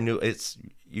 see, I knew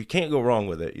you can't go wrong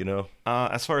with it,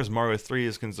 As far as Mario 3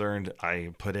 is concerned,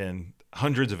 I put in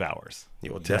hundreds of hours.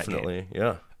 Well, definitely,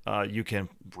 yeah. You can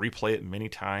replay it many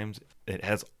times. It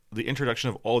has the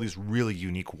introduction of all these really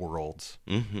unique worlds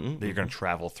that you're going to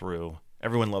travel through.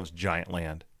 Everyone loves Giant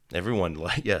Land. Everyone,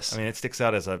 yes. I mean, it sticks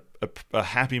out as a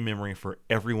happy memory for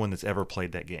everyone that's ever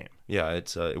played that game. Yeah,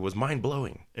 it was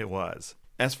mind-blowing. It was.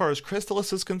 As far as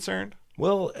Crystalis is concerned?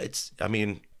 Well,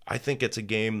 I think it's a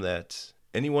game that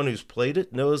anyone who's played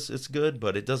it knows it's good,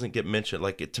 but it doesn't get mentioned.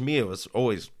 To me, it was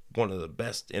always one of the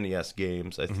best NES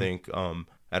games, I think,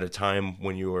 at a time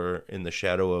when you were in the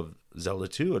shadow of Zelda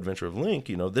 2, Adventure of Link.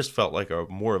 This felt like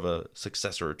more of a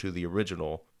successor to the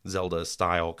original Zelda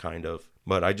style, kind of.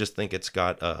 But I just think it's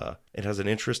got, it has an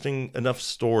interesting enough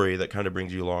story that kind of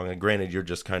brings you along. And granted, you're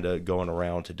just kind of going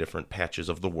around to different patches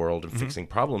of the world and fixing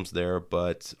problems there.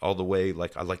 But all the way,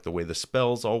 I like the way the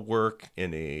spells all work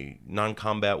in a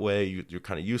non-combat way. You're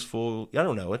kind of useful. I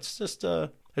don't know. It's just,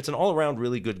 it's an all-around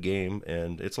really good game,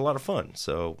 and it's a lot of fun.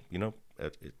 So,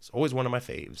 it's always one of my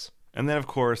faves. And then, of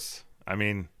course,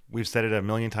 we've said it a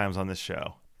million times on this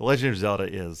show. The Legend of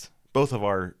Zelda is both of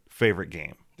our favorite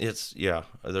game.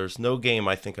 There's no game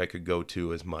I think I could go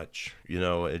to as much,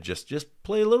 just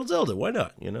play a little Zelda. Why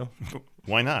not,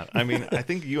 Why not? I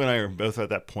think you and I are both at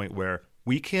that point where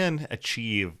we can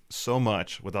achieve so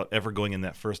much without ever going in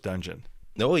that first dungeon.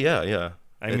 Oh, yeah.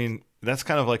 That's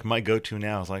kind of like my go-to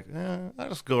now. It's like, I'll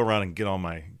just go around and get all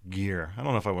my gear. I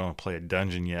don't know if I want to play a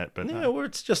dungeon yet, but... Yeah, where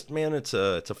it's just, man, it's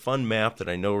a fun map that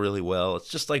I know really well. It's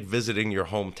just like visiting your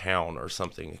hometown or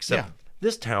something, except... Yeah.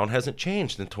 This town hasn't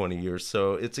changed in 20 years,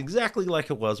 so it's exactly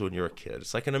like it was when you were a kid.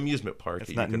 It's like an amusement park.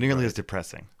 It's not nearly as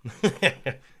depressing.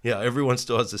 Yeah, everyone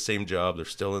still has the same job. They're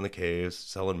still in the caves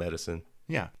selling medicine.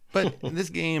 Yeah, but this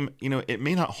game, it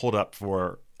may not hold up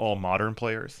for all modern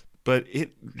players, but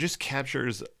it just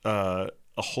captures a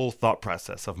whole thought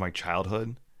process of my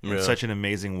childhood in such an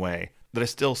amazing way that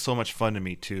it's still so much fun to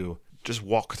me to just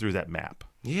walk through that map.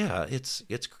 Yeah, it's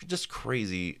just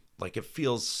crazy. It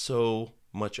feels so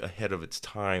much ahead of its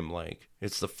time.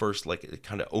 It's the first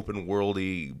kind of open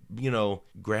worldy,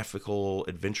 graphical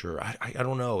adventure. I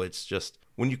don't know. It's just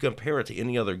when you compare it to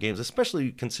any other games,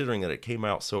 especially considering that it came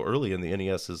out so early in the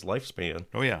NES's lifespan.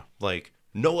 Oh yeah.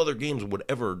 No other games would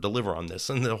ever deliver on this,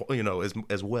 and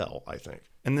as well, I think.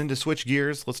 And then to switch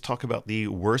gears, let's talk about the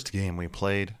worst game we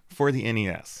played for the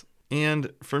NES.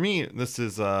 And for me, this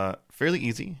is fairly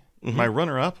easy. My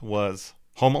runner-up was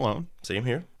Home Alone. Same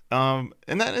here. And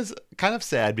that is kind of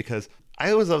sad because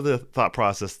I was of the thought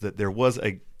process that there was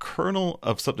a kernel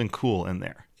of something cool in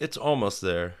there. It's almost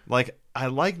there. I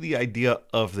like the idea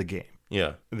of the game.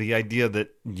 Yeah. The idea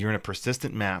that you're in a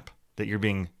persistent map, that you're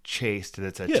being chased,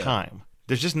 that's a time.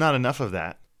 There's just not enough of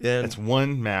that. And it's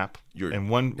one map and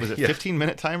one, was it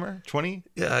 15-minute timer? 20?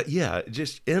 Yeah,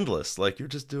 just endless. You're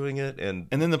just doing it. And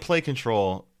then the play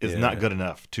control is not good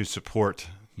enough to support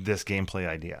this gameplay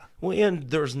idea. Well, and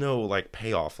there's no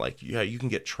payoff. You can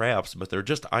get traps, but they're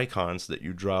just icons that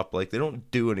you drop. They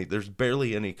don't do any. There's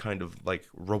barely any kind of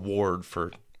reward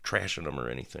for trashing them or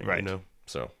anything. Right.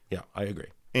 So yeah, I agree.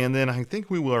 And then I think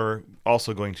we were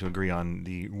also going to agree on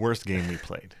the worst game we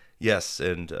played. Yes,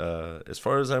 and as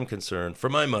far as I'm concerned, for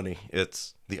my money,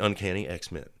 it's the Uncanny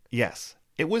X-Men. Yes,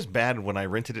 it was bad when I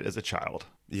rented it as a child.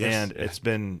 Yes, and it's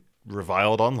been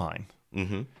reviled online.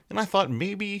 Mm-hmm. And I thought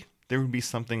maybe there would be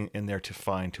something in there to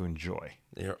find to enjoy.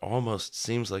 There almost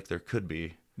seems like there could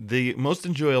be. The most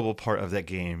enjoyable part of that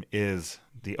game is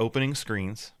the opening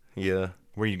screens. Yeah.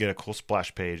 Where you get a cool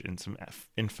splash page and some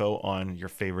info on your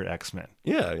favorite X-Men.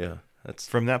 Yeah.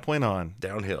 From that point on,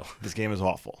 downhill. This game is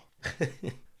awful.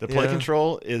 The play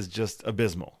control is just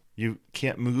abysmal. You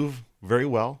can't move very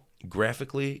well.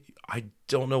 Graphically, I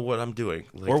don't know what I'm doing.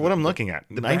 Or what I'm looking at,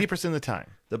 90% of the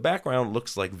time. The background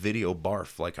looks like video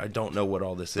barf. I don't know what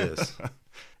all this is.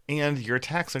 And your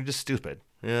attacks are just stupid.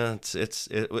 Yeah, it's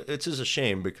just a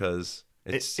shame because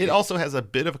it also has a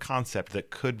bit of a concept that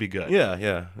could be good.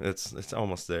 Yeah, it's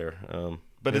almost there.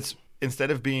 But it's instead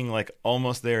of being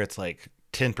almost there, it's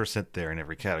 10% there in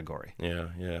every category.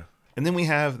 Yeah. And then we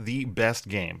have the best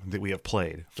game that we have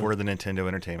played for the Nintendo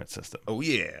Entertainment System. Oh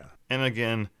yeah. And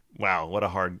again, wow, what a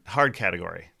hard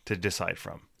category to decide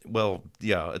from. Well,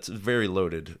 yeah, it's very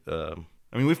loaded.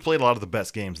 I mean, we've played a lot of the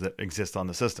best games that exist on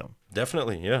the system.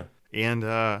 Definitely, yeah. And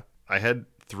I had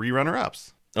 3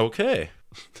 runner-ups. Okay.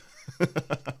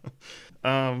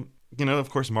 Of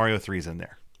course, Mario 3's in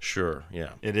there. Sure,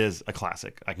 yeah. It is a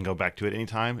classic. I can go back to it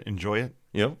anytime, enjoy it.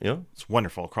 Yeah. It's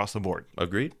wonderful across the board.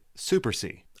 Agreed. Super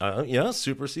C. Yeah,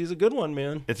 Super C is a good one,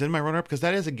 man. It's in my runner-up because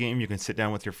that is a game you can sit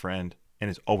down with your friend, and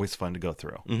it's always fun to go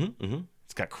through. Mm-hmm.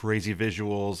 It's got crazy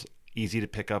visuals, easy to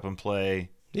pick up and play.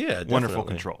 Yeah, definitely. Wonderful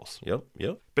controls. Yep.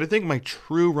 But I think my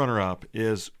true runner-up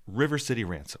is River City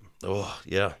Ransom. Oh,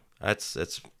 yeah.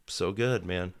 That's so good,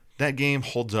 man. That game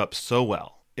holds up so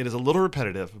well. It is a little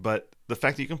repetitive, but the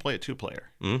fact that you can play it 2-player,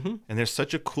 and there's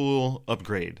such a cool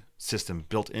upgrade system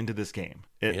built into this game.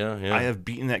 Yeah. I have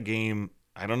beaten that game,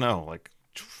 I don't know, like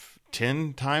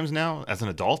 10 times now as an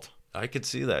adult. I could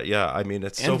see that. Yeah, I mean,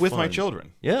 it's and so with fun. my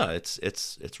children. Yeah,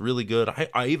 it's really good.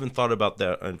 I even thought about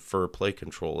that for play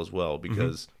control as well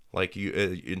because like you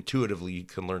intuitively you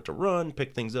can learn to run,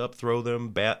 pick things up, throw them,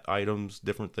 bat items,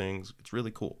 different things. It's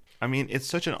really cool. I mean, it's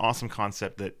such an awesome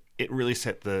concept that it really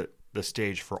set the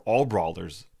stage for all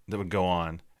brawlers that would go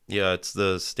on. Yeah, it's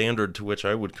the standard to which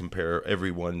I would compare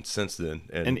everyone since then,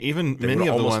 and even they many would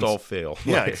of the almost ones all fail.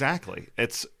 Yeah, exactly.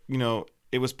 It's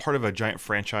it was part of a giant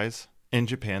franchise in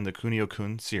Japan, the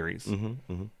Kunio-kun series.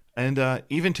 And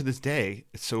even to this day,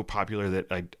 it's so popular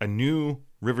that a new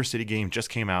River City game just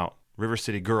came out, River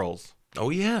City Girls. Oh,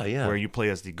 yeah. Where you play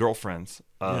as the girlfriends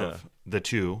of the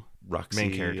 2 Roxy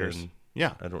main characters.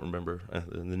 Yeah. I don't remember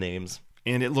the names.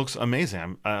 And it looks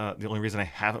amazing. The only reason I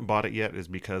haven't bought it yet is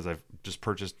because I've just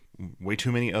purchased way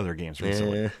too many other games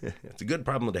recently. It's a good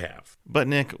problem to have. But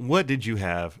Nick, what did you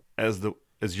have as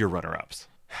your runner-ups?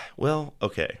 Well,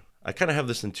 okay. I kind of have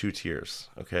this in 2 tiers,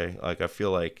 okay? Like, I feel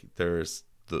like there's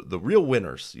the real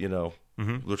winners,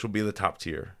 which will be the top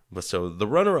tier. But so the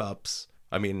runner-ups,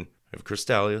 I mean, I have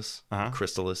Crystallis,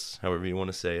 Crystalis, however you want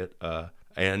to say it.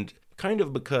 And kind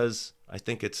of because I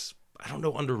think it's, I don't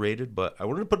know, underrated, but I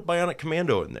wanted to put Bionic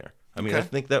Commando in there. I mean, I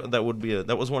think that would be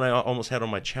that was one I almost had on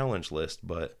my challenge list,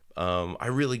 but I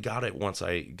really got it once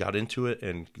I got into it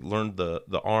and learned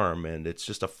the ARM, and it's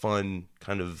just a fun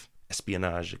kind of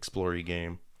espionage explory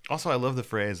game. Also, I love the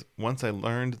phrase, once I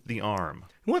learned the ARM.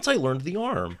 Once I learned the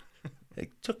ARM.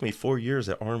 It took me 4 years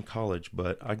at ARM College,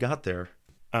 but I got there.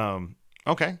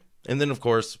 Okay. And then, of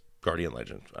course, Guardian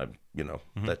Legend.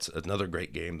 That's another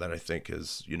great game that I think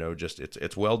is, just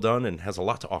it's well done and has a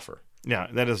lot to offer. Yeah,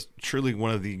 that is truly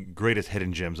one of the greatest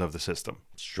hidden gems of the system.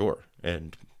 Sure.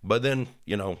 But then,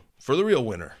 for the real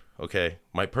winner, okay,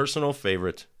 my personal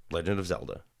favorite, Legend of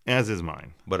Zelda. As is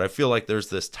mine. But I feel like there's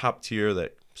this top tier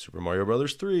that Super Mario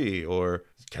Brothers 3 or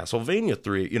Castlevania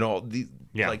 3,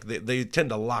 like they tend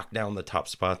to lock down the top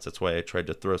spots. That's why I tried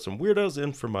to throw some weirdos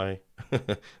in for my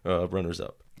runners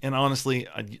up. And honestly,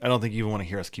 I don't think you even want to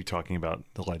hear us keep talking about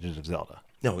The Legend of Zelda.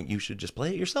 No, you should just play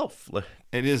it yourself.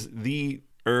 It is the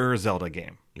Zelda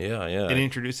game. Yeah. It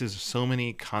introduces so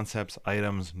many concepts,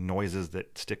 items, noises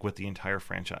that stick with the entire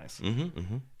franchise.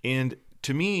 And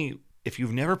to me, if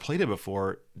you've never played it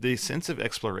before, the sense of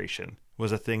exploration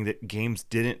was a thing that games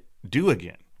didn't do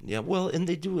again. Yeah, well, and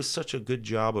they do such a good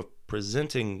job of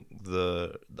presenting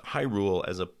the Hyrule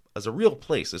as a real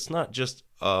place. It's not just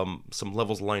some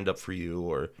levels lined up for you,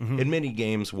 or in many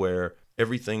games where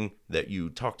everything that you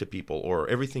talk to people or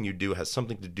everything you do has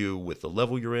something to do with the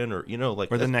level you're in, or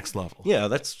or the next level. Yeah,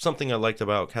 that's something I liked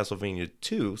about Castlevania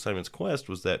 2, Simon's Quest,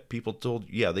 was that people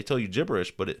they tell you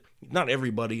gibberish, but not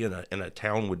everybody in a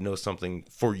town would know something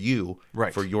for you,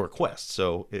 for your quest.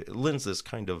 So it lends this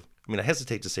kind of, I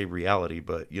hesitate to say reality,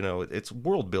 but it's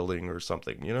world building or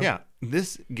something, Yeah,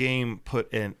 this game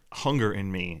put an hunger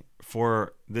in me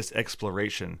for this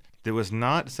exploration that was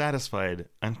not satisfied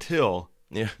until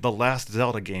the last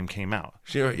Zelda game came out.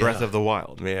 Sure, Breath of the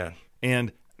Wild. Man.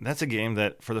 And that's a game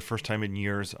that for the first time in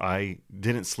years I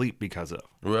didn't sleep because of.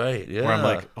 Right, yeah. Where I'm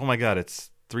like, oh my God,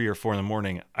 it's 3 or 4 in the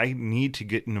morning. I need to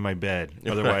get into my bed.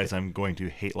 Otherwise I'm going to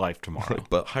hate life tomorrow.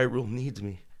 But Hyrule needs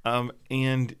me.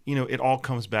 And it all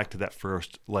comes back to that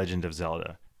first Legend of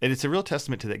Zelda. And it's a real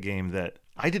testament to that game that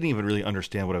I didn't even really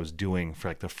understand what I was doing for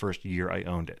like the first year I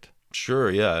owned it.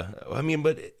 Sure, yeah.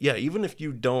 But yeah, even if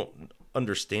you don't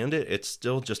understand it, it's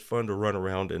still just fun to run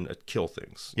around and kill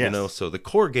things. Yes. So the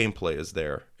core gameplay is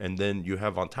there, and then you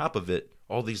have on top of it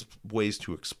all these ways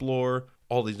to explore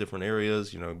all these different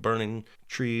areas, burning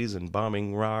trees and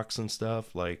bombing rocks and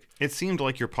stuff. Like, it seemed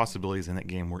like your possibilities in that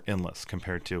game were endless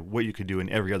compared to what you could do in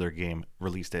every other game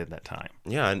released at that time.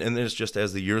 Yeah, and there's just,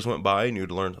 as the years went by and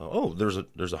you'd learn, there's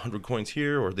 100 coins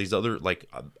here, or these other, like,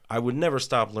 I would never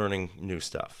stop learning new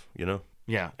stuff,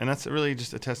 Yeah, and that's really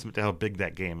just a testament to how big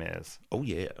that game is. Oh,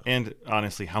 yeah. And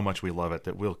honestly, how much we love it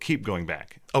that we'll keep going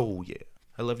back. Oh, yeah.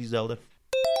 I love you, Zelda.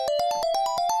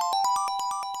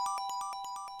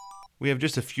 We have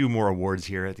just a few more awards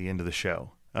here at the end of the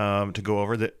show to go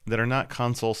over that are not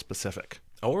console specific.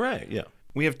 All right, yeah.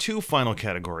 We have two final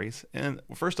categories. And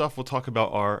first off, we'll talk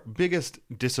about our biggest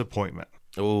disappointment.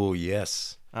 Oh,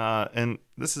 yes. And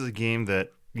this is a game that,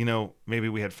 maybe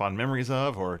we had fond memories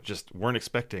of or just weren't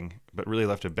expecting, but really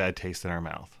left a bad taste in our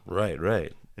mouth. Right.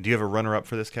 Do you have a runner-up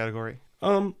for this category?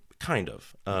 Kind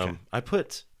of. Okay. I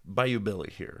put Bayou Billy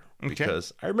here Okay.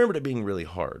 because I remembered it being really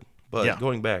hard. But Yeah.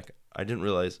 going back, I didn't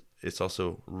realize it's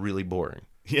also really boring.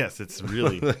 Yes, it's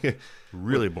really,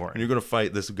 really And boring. you're going to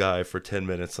fight this guy for 10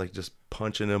 minutes, like just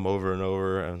punching him over and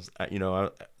over. And,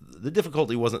 the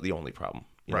difficulty wasn't the only problem.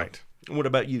 Right. What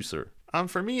about you, sir?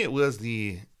 For me, it was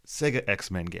the Sega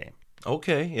X-Men game.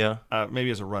 Okay, yeah. Maybe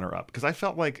as a runner-up, because I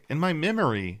felt like in my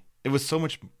memory, it was so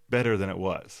much better than it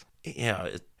was. Yeah,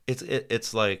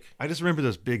 it's like, I just remember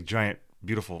those big, giant,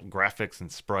 beautiful graphics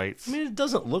and sprites. I mean, it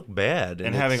doesn't look bad.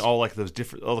 and having all like those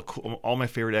different, all my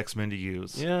favorite X-Men to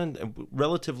use. Yeah, and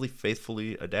relatively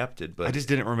faithfully adapted, but I just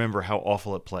didn't remember how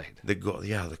awful it played. the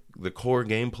core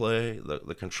gameplay,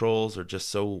 the controls are just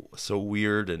so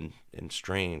weird and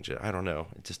strange. I don't know.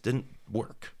 It just didn't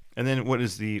work. And then what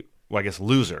is I guess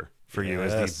loser for you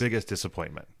as Yes. the biggest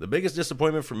disappointment? The biggest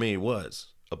disappointment for me was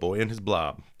A Boy and His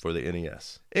Blob for the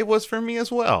NES. It was for me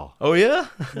as well, Oh yeah?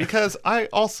 because I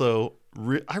also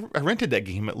I rented that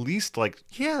game at least like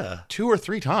Yeah. 2 or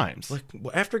 3 times. Like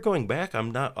after going back,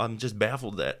 I'm just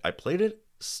baffled that I played it,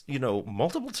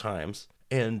 multiple times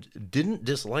and didn't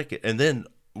dislike it. And then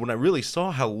when I really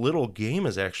saw how little game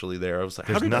is actually there, I was like,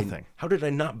 There's nothing. How did I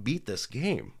not beat this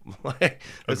game? Like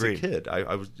as Agreed. a kid, I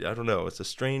don't know. It's a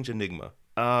strange enigma.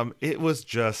 It was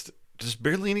just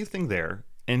barely anything there,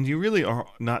 and you really are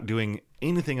not doing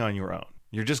anything on your own.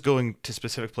 You're just going to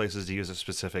specific places to use a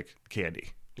specific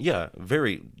candy. Yeah,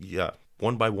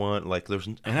 one by one. Like there's.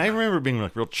 And I remember being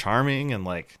like real charming and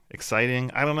like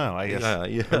exciting. I don't know. I guess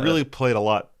Yeah. I really played a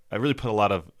lot. I really put a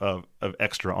lot of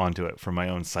extra onto it for my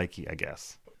own psyche, I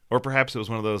guess. Or perhaps it was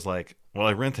one of those like, well,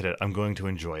 I rented it, I'm going to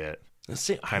enjoy it.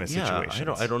 Kind of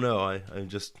situations. I don't know. I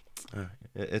just.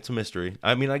 It's a mystery.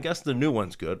 I mean, I guess the new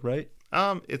one's good, right?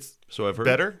 It's So I've heard.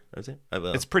 better. Is it?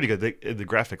 It's pretty good. The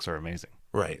graphics are amazing.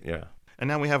 right. Yeah. And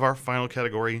now we have our final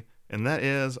category, and that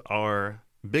is our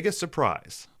biggest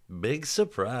surprise. Big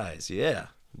surprise. Yeah.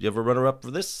 You ever runner up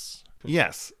for this?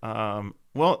 Yes.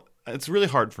 Well, it's really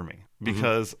hard for me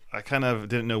because I kind of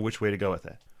didn't know which way to go with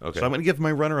it. Okay. So I'm going to give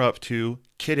my runner-up to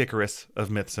Kid Icarus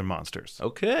of Myths and Monsters.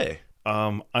 Okay.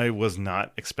 I was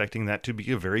not expecting that to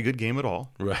be a very good game at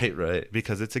all Right.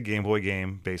 because it's a Game Boy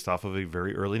game based off of a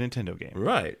very early Nintendo game.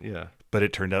 Right. Yeah. But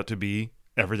it turned out to be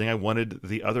everything I wanted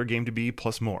the other game to be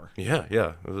plus more. Yeah.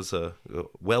 It was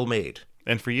well made.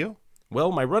 And for you?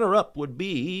 Well, my runner up would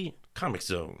be Comic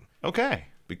Zone Okay.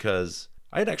 because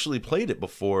I had actually played it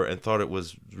before and thought it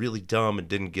was really dumb and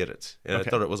didn't get it. And Okay. I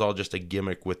thought it was all just a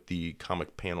gimmick with the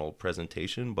comic panel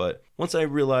presentation. But once I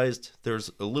realized there's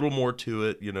a little more to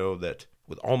it, that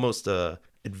with almost a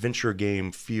adventure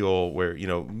game feel where,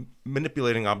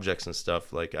 manipulating objects and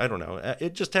stuff, like, I don't know,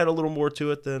 it just had a little more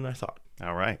to it than I thought.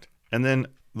 All right. And then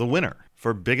the winner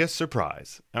for biggest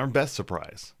surprise, our best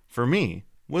surprise, for me,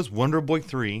 was Wonder Boy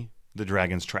 3, The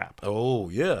Dragon's Trap. Oh,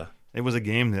 yeah. It was a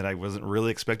game that I wasn't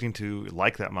really expecting to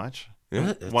like that much.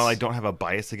 Yeah, While I don't have a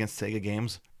bias against Sega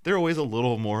games, they're always a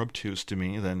little more obtuse to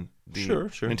me than the Sure.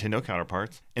 Nintendo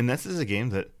counterparts. And this is a game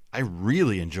that I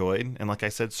really enjoyed, and like I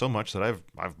said, so much that I've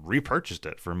repurchased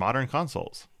it for modern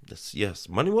consoles. Yes,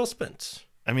 money well spent.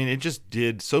 I mean, it just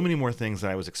did so many more things than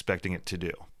I was expecting it to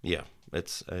do. Yeah,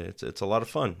 it's a lot of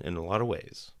fun in a lot of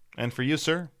ways. And for you,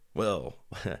 sir? Well,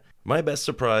 my best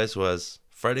surprise was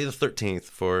Friday the 13th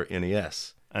for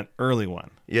NES. An early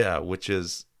one. Yeah, which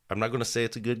is, I'm not going to say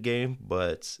it's a good game,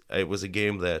 but it was a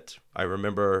game that I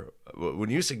remember when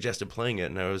you suggested playing it,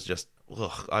 and I was just,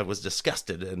 I was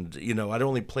disgusted. And, I'd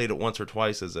only played it once or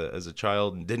twice as a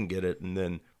child and didn't get it. And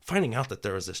then finding out that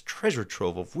there was this treasure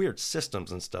trove of weird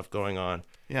systems and stuff going on.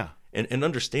 Yeah. And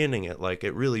understanding it, like,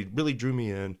 it really, really drew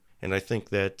me in. And I think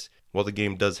that while the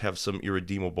game does have some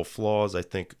irredeemable flaws, I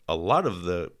think a lot of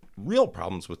the real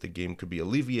problems with the game could be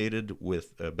alleviated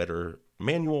with a better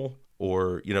manual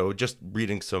or, just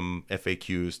reading some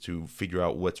FAQs to figure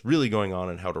out what's really going on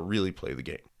and how to really play the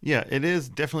game. Yeah, it is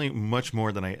definitely much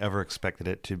more than I ever expected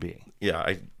it to be.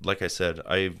 Yeah, like I said,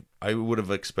 I would have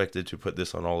expected to put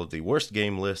this on all of the worst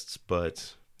game lists,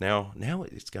 but now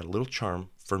it's got a little charm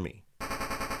for me.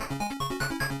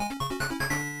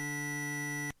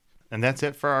 And that's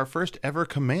it for our first ever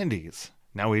Commandees.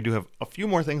 Now we do have a few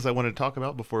more things I wanted to talk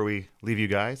about before we leave you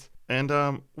guys.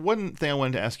 And one thing I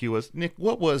wanted to ask you was, Nick,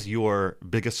 what was your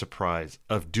biggest surprise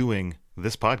of doing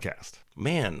this podcast?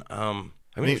 Man,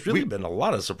 it's really been a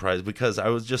lot of surprise because I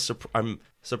was just I'm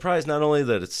surprised not only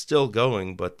that it's still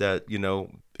going, but that,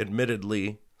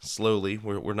 admittedly, slowly,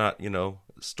 we're not,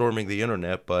 storming the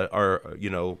internet, but our,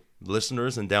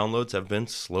 listeners and downloads have been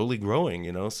slowly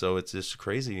growing, so it's just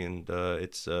crazy, and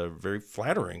it's very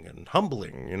flattering and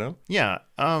humbling. Yeah,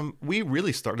 we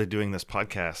really started doing this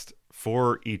podcast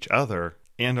for each other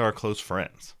and our close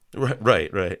friends.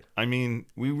 Right. I mean,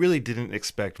 we really didn't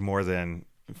expect more than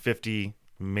 50,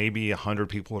 maybe 100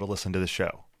 people to listen to the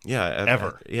show. Yeah,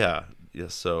 ever. Yeah.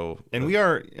 So, and we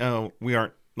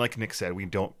aren't, like Nick said, we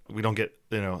don't get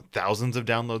thousands of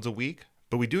downloads a week,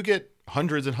 but we do get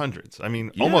hundreds and hundreds. I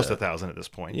mean, almost 1,000 at this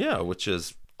point. Yeah, which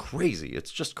is crazy.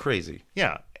 It's just crazy.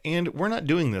 Yeah, and we're not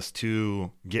doing this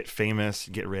to get famous,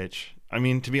 get rich. I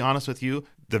mean, to be honest with you,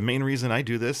 the main reason I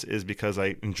do this is because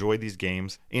I enjoy these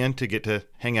games and to get to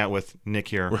hang out with Nick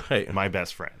here, right. My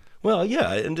best friend. Well,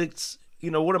 yeah, and it's,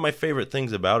 one of my favorite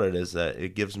things about it is that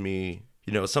it gives me,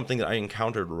 something that I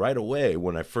encountered right away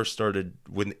when when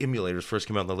emulators first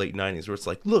came out in the late 90s, where it's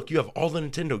like, look, you have all the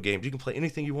Nintendo games. You can play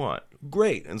anything you want.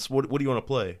 Great. And so what do you want to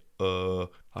play?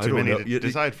 I don't know. To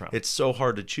decide from. It's so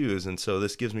hard to choose. And so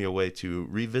this gives me a way to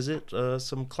revisit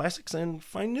some classics and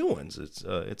find new ones. It's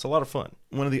a lot of fun.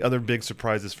 One of the other big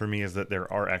surprises for me is that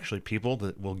there are actually people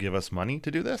that will give us money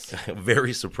to do this.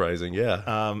 Very surprising,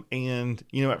 yeah. And,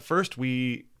 at first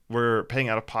we were paying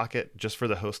out of pocket just for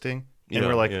the hosting. And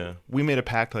we're like, we made a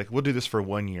pact, like, we'll do this for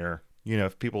 1 year.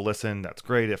 If people listen, that's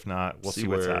great. If not, we'll see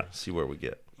what's up. See where we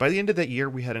get. By the end of that year,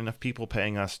 we had enough people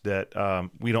paying us that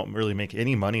we don't really make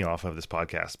any money off of this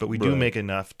podcast, but we do make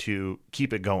enough to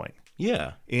keep it going.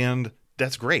 Yeah. And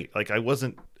that's great. Like, I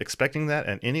wasn't expecting that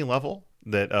at any level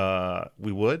that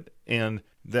we would. And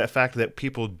the fact that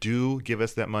people do give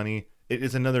us that money, it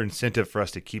is another incentive for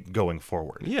us to keep going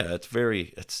forward. Yeah,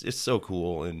 it's so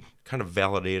cool and kind of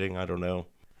validating. I don't know.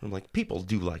 I'm like, people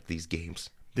do like these games.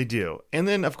 They do. And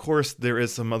then, of course, there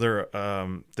is some other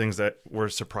things that were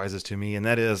surprises to me, and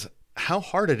that is how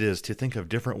hard it is to think of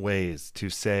different ways to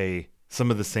say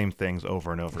some of the same things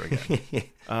over and over again.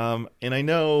 And I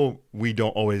know we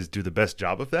don't always do the best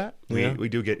job of that. We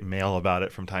do get mail about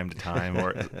it from time to time,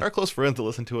 or our close friends that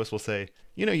listen to us will say,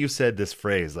 you said this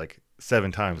phrase like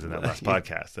 7 times in that last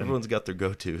podcast. And everyone's got their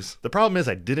go-tos. The problem is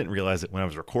I didn't realize it when I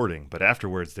was recording, but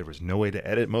afterwards there was no way to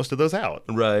edit most of those out.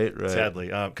 Right. Sadly,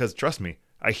 because trust me,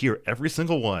 I hear every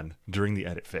single one during the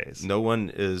edit phase.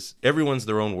 Everyone's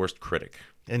their own worst critic.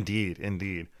 Indeed.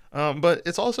 But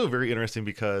it's also very interesting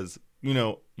because,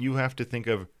 you have to think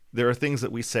of, there are things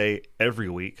that we say every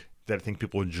week that I think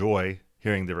people enjoy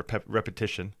hearing the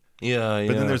repetition. Yeah.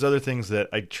 But then there's other things that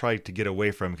I try to get away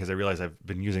from because I realize I've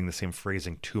been using the same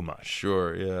phrasing too much.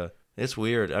 Sure, yeah. It's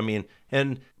weird. I mean,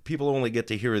 and people only get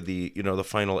to hear the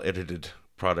final edited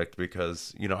product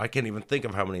because, I can't even think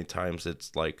of how many times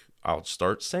it's like I'll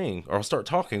start saying or I'll start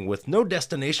talking with no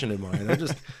destination in mind. I'm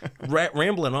just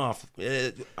rambling off.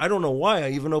 I don't know why I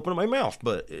even open my mouth,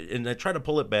 and I try to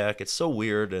pull it back. It's so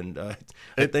weird, and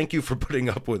I thank you for putting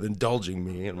up with indulging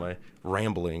me in my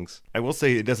ramblings. I will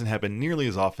say it doesn't happen nearly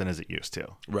as often as it used to.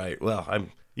 Right. Well,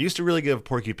 You used to really give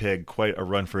Porky Pig quite a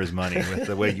run for his money with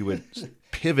the way you would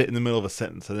pivot in the middle of a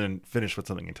sentence and then finish with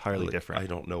something entirely different. I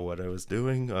don't know what I was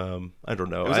doing. I don't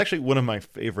know. It was actually one of my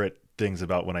favorite things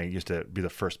about when I used to be the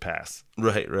first pass.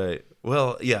 Right.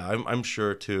 Well, yeah, I'm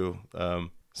sure too.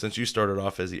 Since you started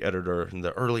off as the editor in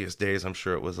the earliest days, I'm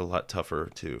sure it was a lot tougher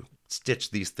to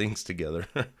stitch these things together.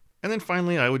 And then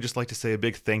finally, I would just like to say a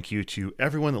big thank you to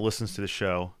everyone that listens to the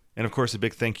show. And of course, a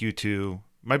big thank you to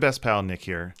my best pal, Nick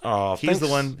here. Oh, He's the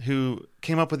one who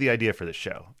came up with the idea for this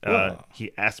show.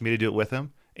 He asked me to do it with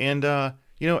him. And,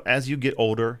 as you get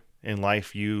older in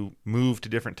life, you move to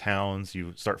different towns,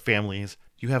 you start families,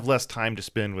 you have less time to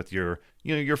spend with your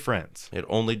friends. It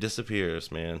only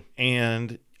disappears, man.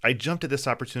 And I jumped at this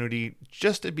opportunity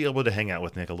just to be able to hang out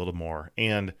with Nick a little more.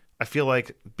 And I feel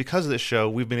like because of this show,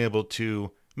 we've been able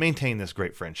to maintain this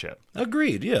great friendship.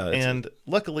 Agreed, yeah. And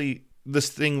luckily, this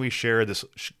thing we share, this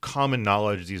common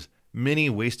knowledge, these many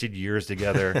wasted years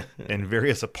together in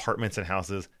various apartments and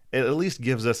houses, it at least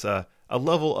gives us a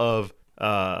level of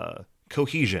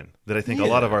cohesion that I think a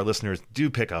lot of our listeners do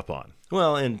pick up on.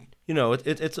 Well, and,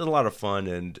 it's a lot of fun.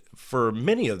 And for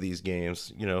many of these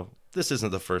games, this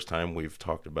isn't the first time we've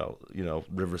talked about,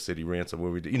 River City Ransom,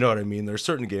 where you know what I mean? There's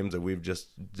certain games that we've just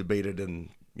debated and,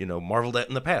 marveled at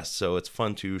in the past. So it's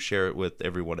fun to share it with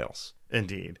everyone else.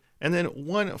 Indeed. And then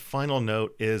one final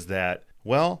note is that,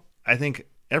 I think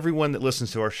everyone that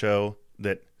listens to our show,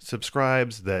 that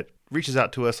subscribes, that reaches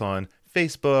out to us on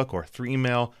Facebook or through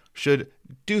email should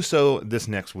do so this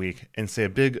next week and say a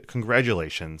big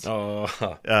congratulations. Oh,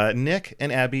 Nick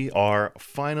and Abby are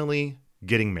finally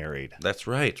getting married. that's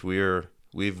right.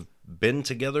 We've been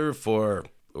together for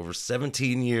over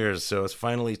 17 years, so it's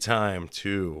finally time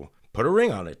to put a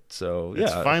ring on it. So yeah,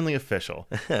 It's finally official.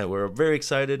 we're very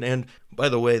excited. And by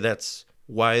the way, that's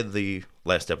why the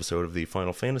last episode of the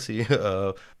Final Fantasy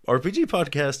RPG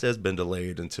podcast has been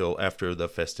delayed until after the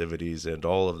festivities and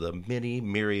all of the many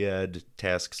myriad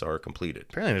tasks are completed.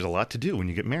 Apparently there's a lot to do when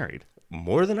you get married.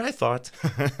 More than I thought.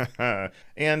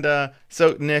 And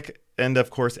so Nick, and of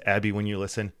course Abby, when you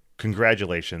listen,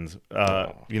 congratulations.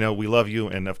 We love you,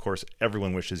 and of course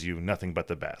everyone wishes you nothing but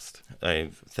the best. I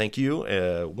thank you,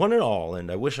 one and all, and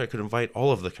I wish I could invite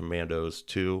all of the commandos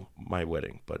to my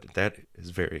wedding, but that is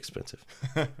very expensive.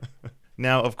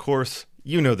 Now, of course,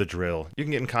 you know the drill. You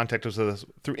can get in contact with us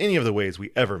through any of the ways we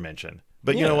ever mention.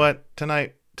 But you know what?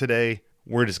 Today,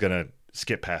 we're just going to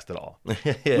skip past it all.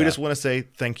 Yeah. We just want to say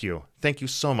thank you. Thank you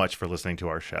so much for listening to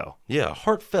our show. Yeah,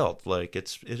 heartfelt. Like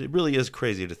it really is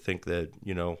crazy to think that,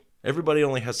 everybody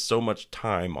only has so much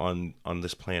time on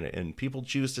this planet, and people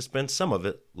choose to spend some of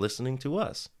it listening to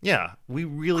us. Yeah, we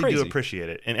really do Crazy. appreciate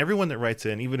it. And everyone that writes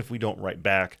in, even if we don't write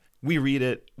back, we read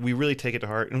it. We really take it to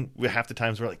heart. And half the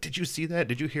times we're like, did you see that?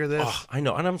 Did you hear this? Oh, I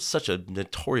know, and I'm such a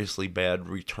notoriously bad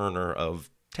returner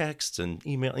of texts and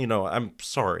email. I'm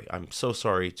sorry. I'm so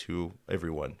sorry to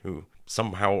everyone who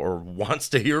somehow or wants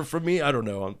to hear from me. I don't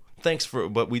know.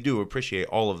 But we do appreciate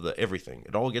all of everything.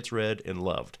 It all gets read and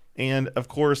loved. And of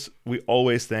course, we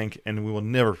always thank, and we will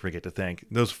never forget to thank,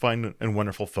 those fine and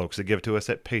wonderful folks that give to us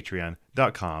at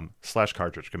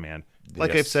patreon.com/cartridge command.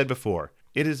 Like Yes. I've said before,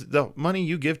 it is the money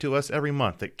you give to us every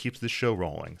month that keeps this show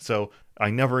rolling. So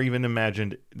I never even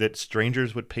imagined that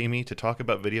strangers would pay me to talk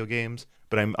about video games,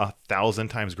 but I'm 1,000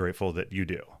 times grateful that you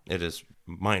do. It is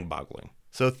mind-boggling.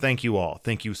 So thank you all.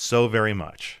 Thank you so very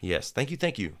much. Yes, thank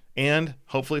you. And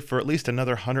hopefully for at least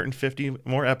another 150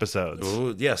 more episodes.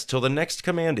 Oh, yes, till the next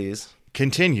Commandees.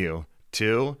 Continue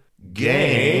to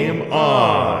Game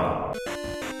On!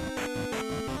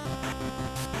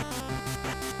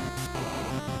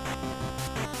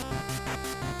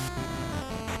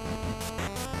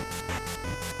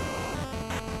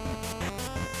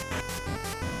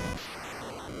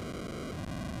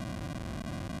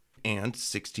 And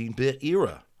 16-bit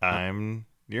era. I'm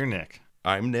your Nick.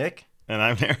 I'm Nick, And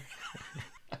I'm there.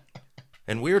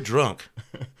 and we're drunk.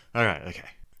 All right, okay.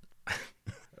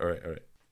 All right.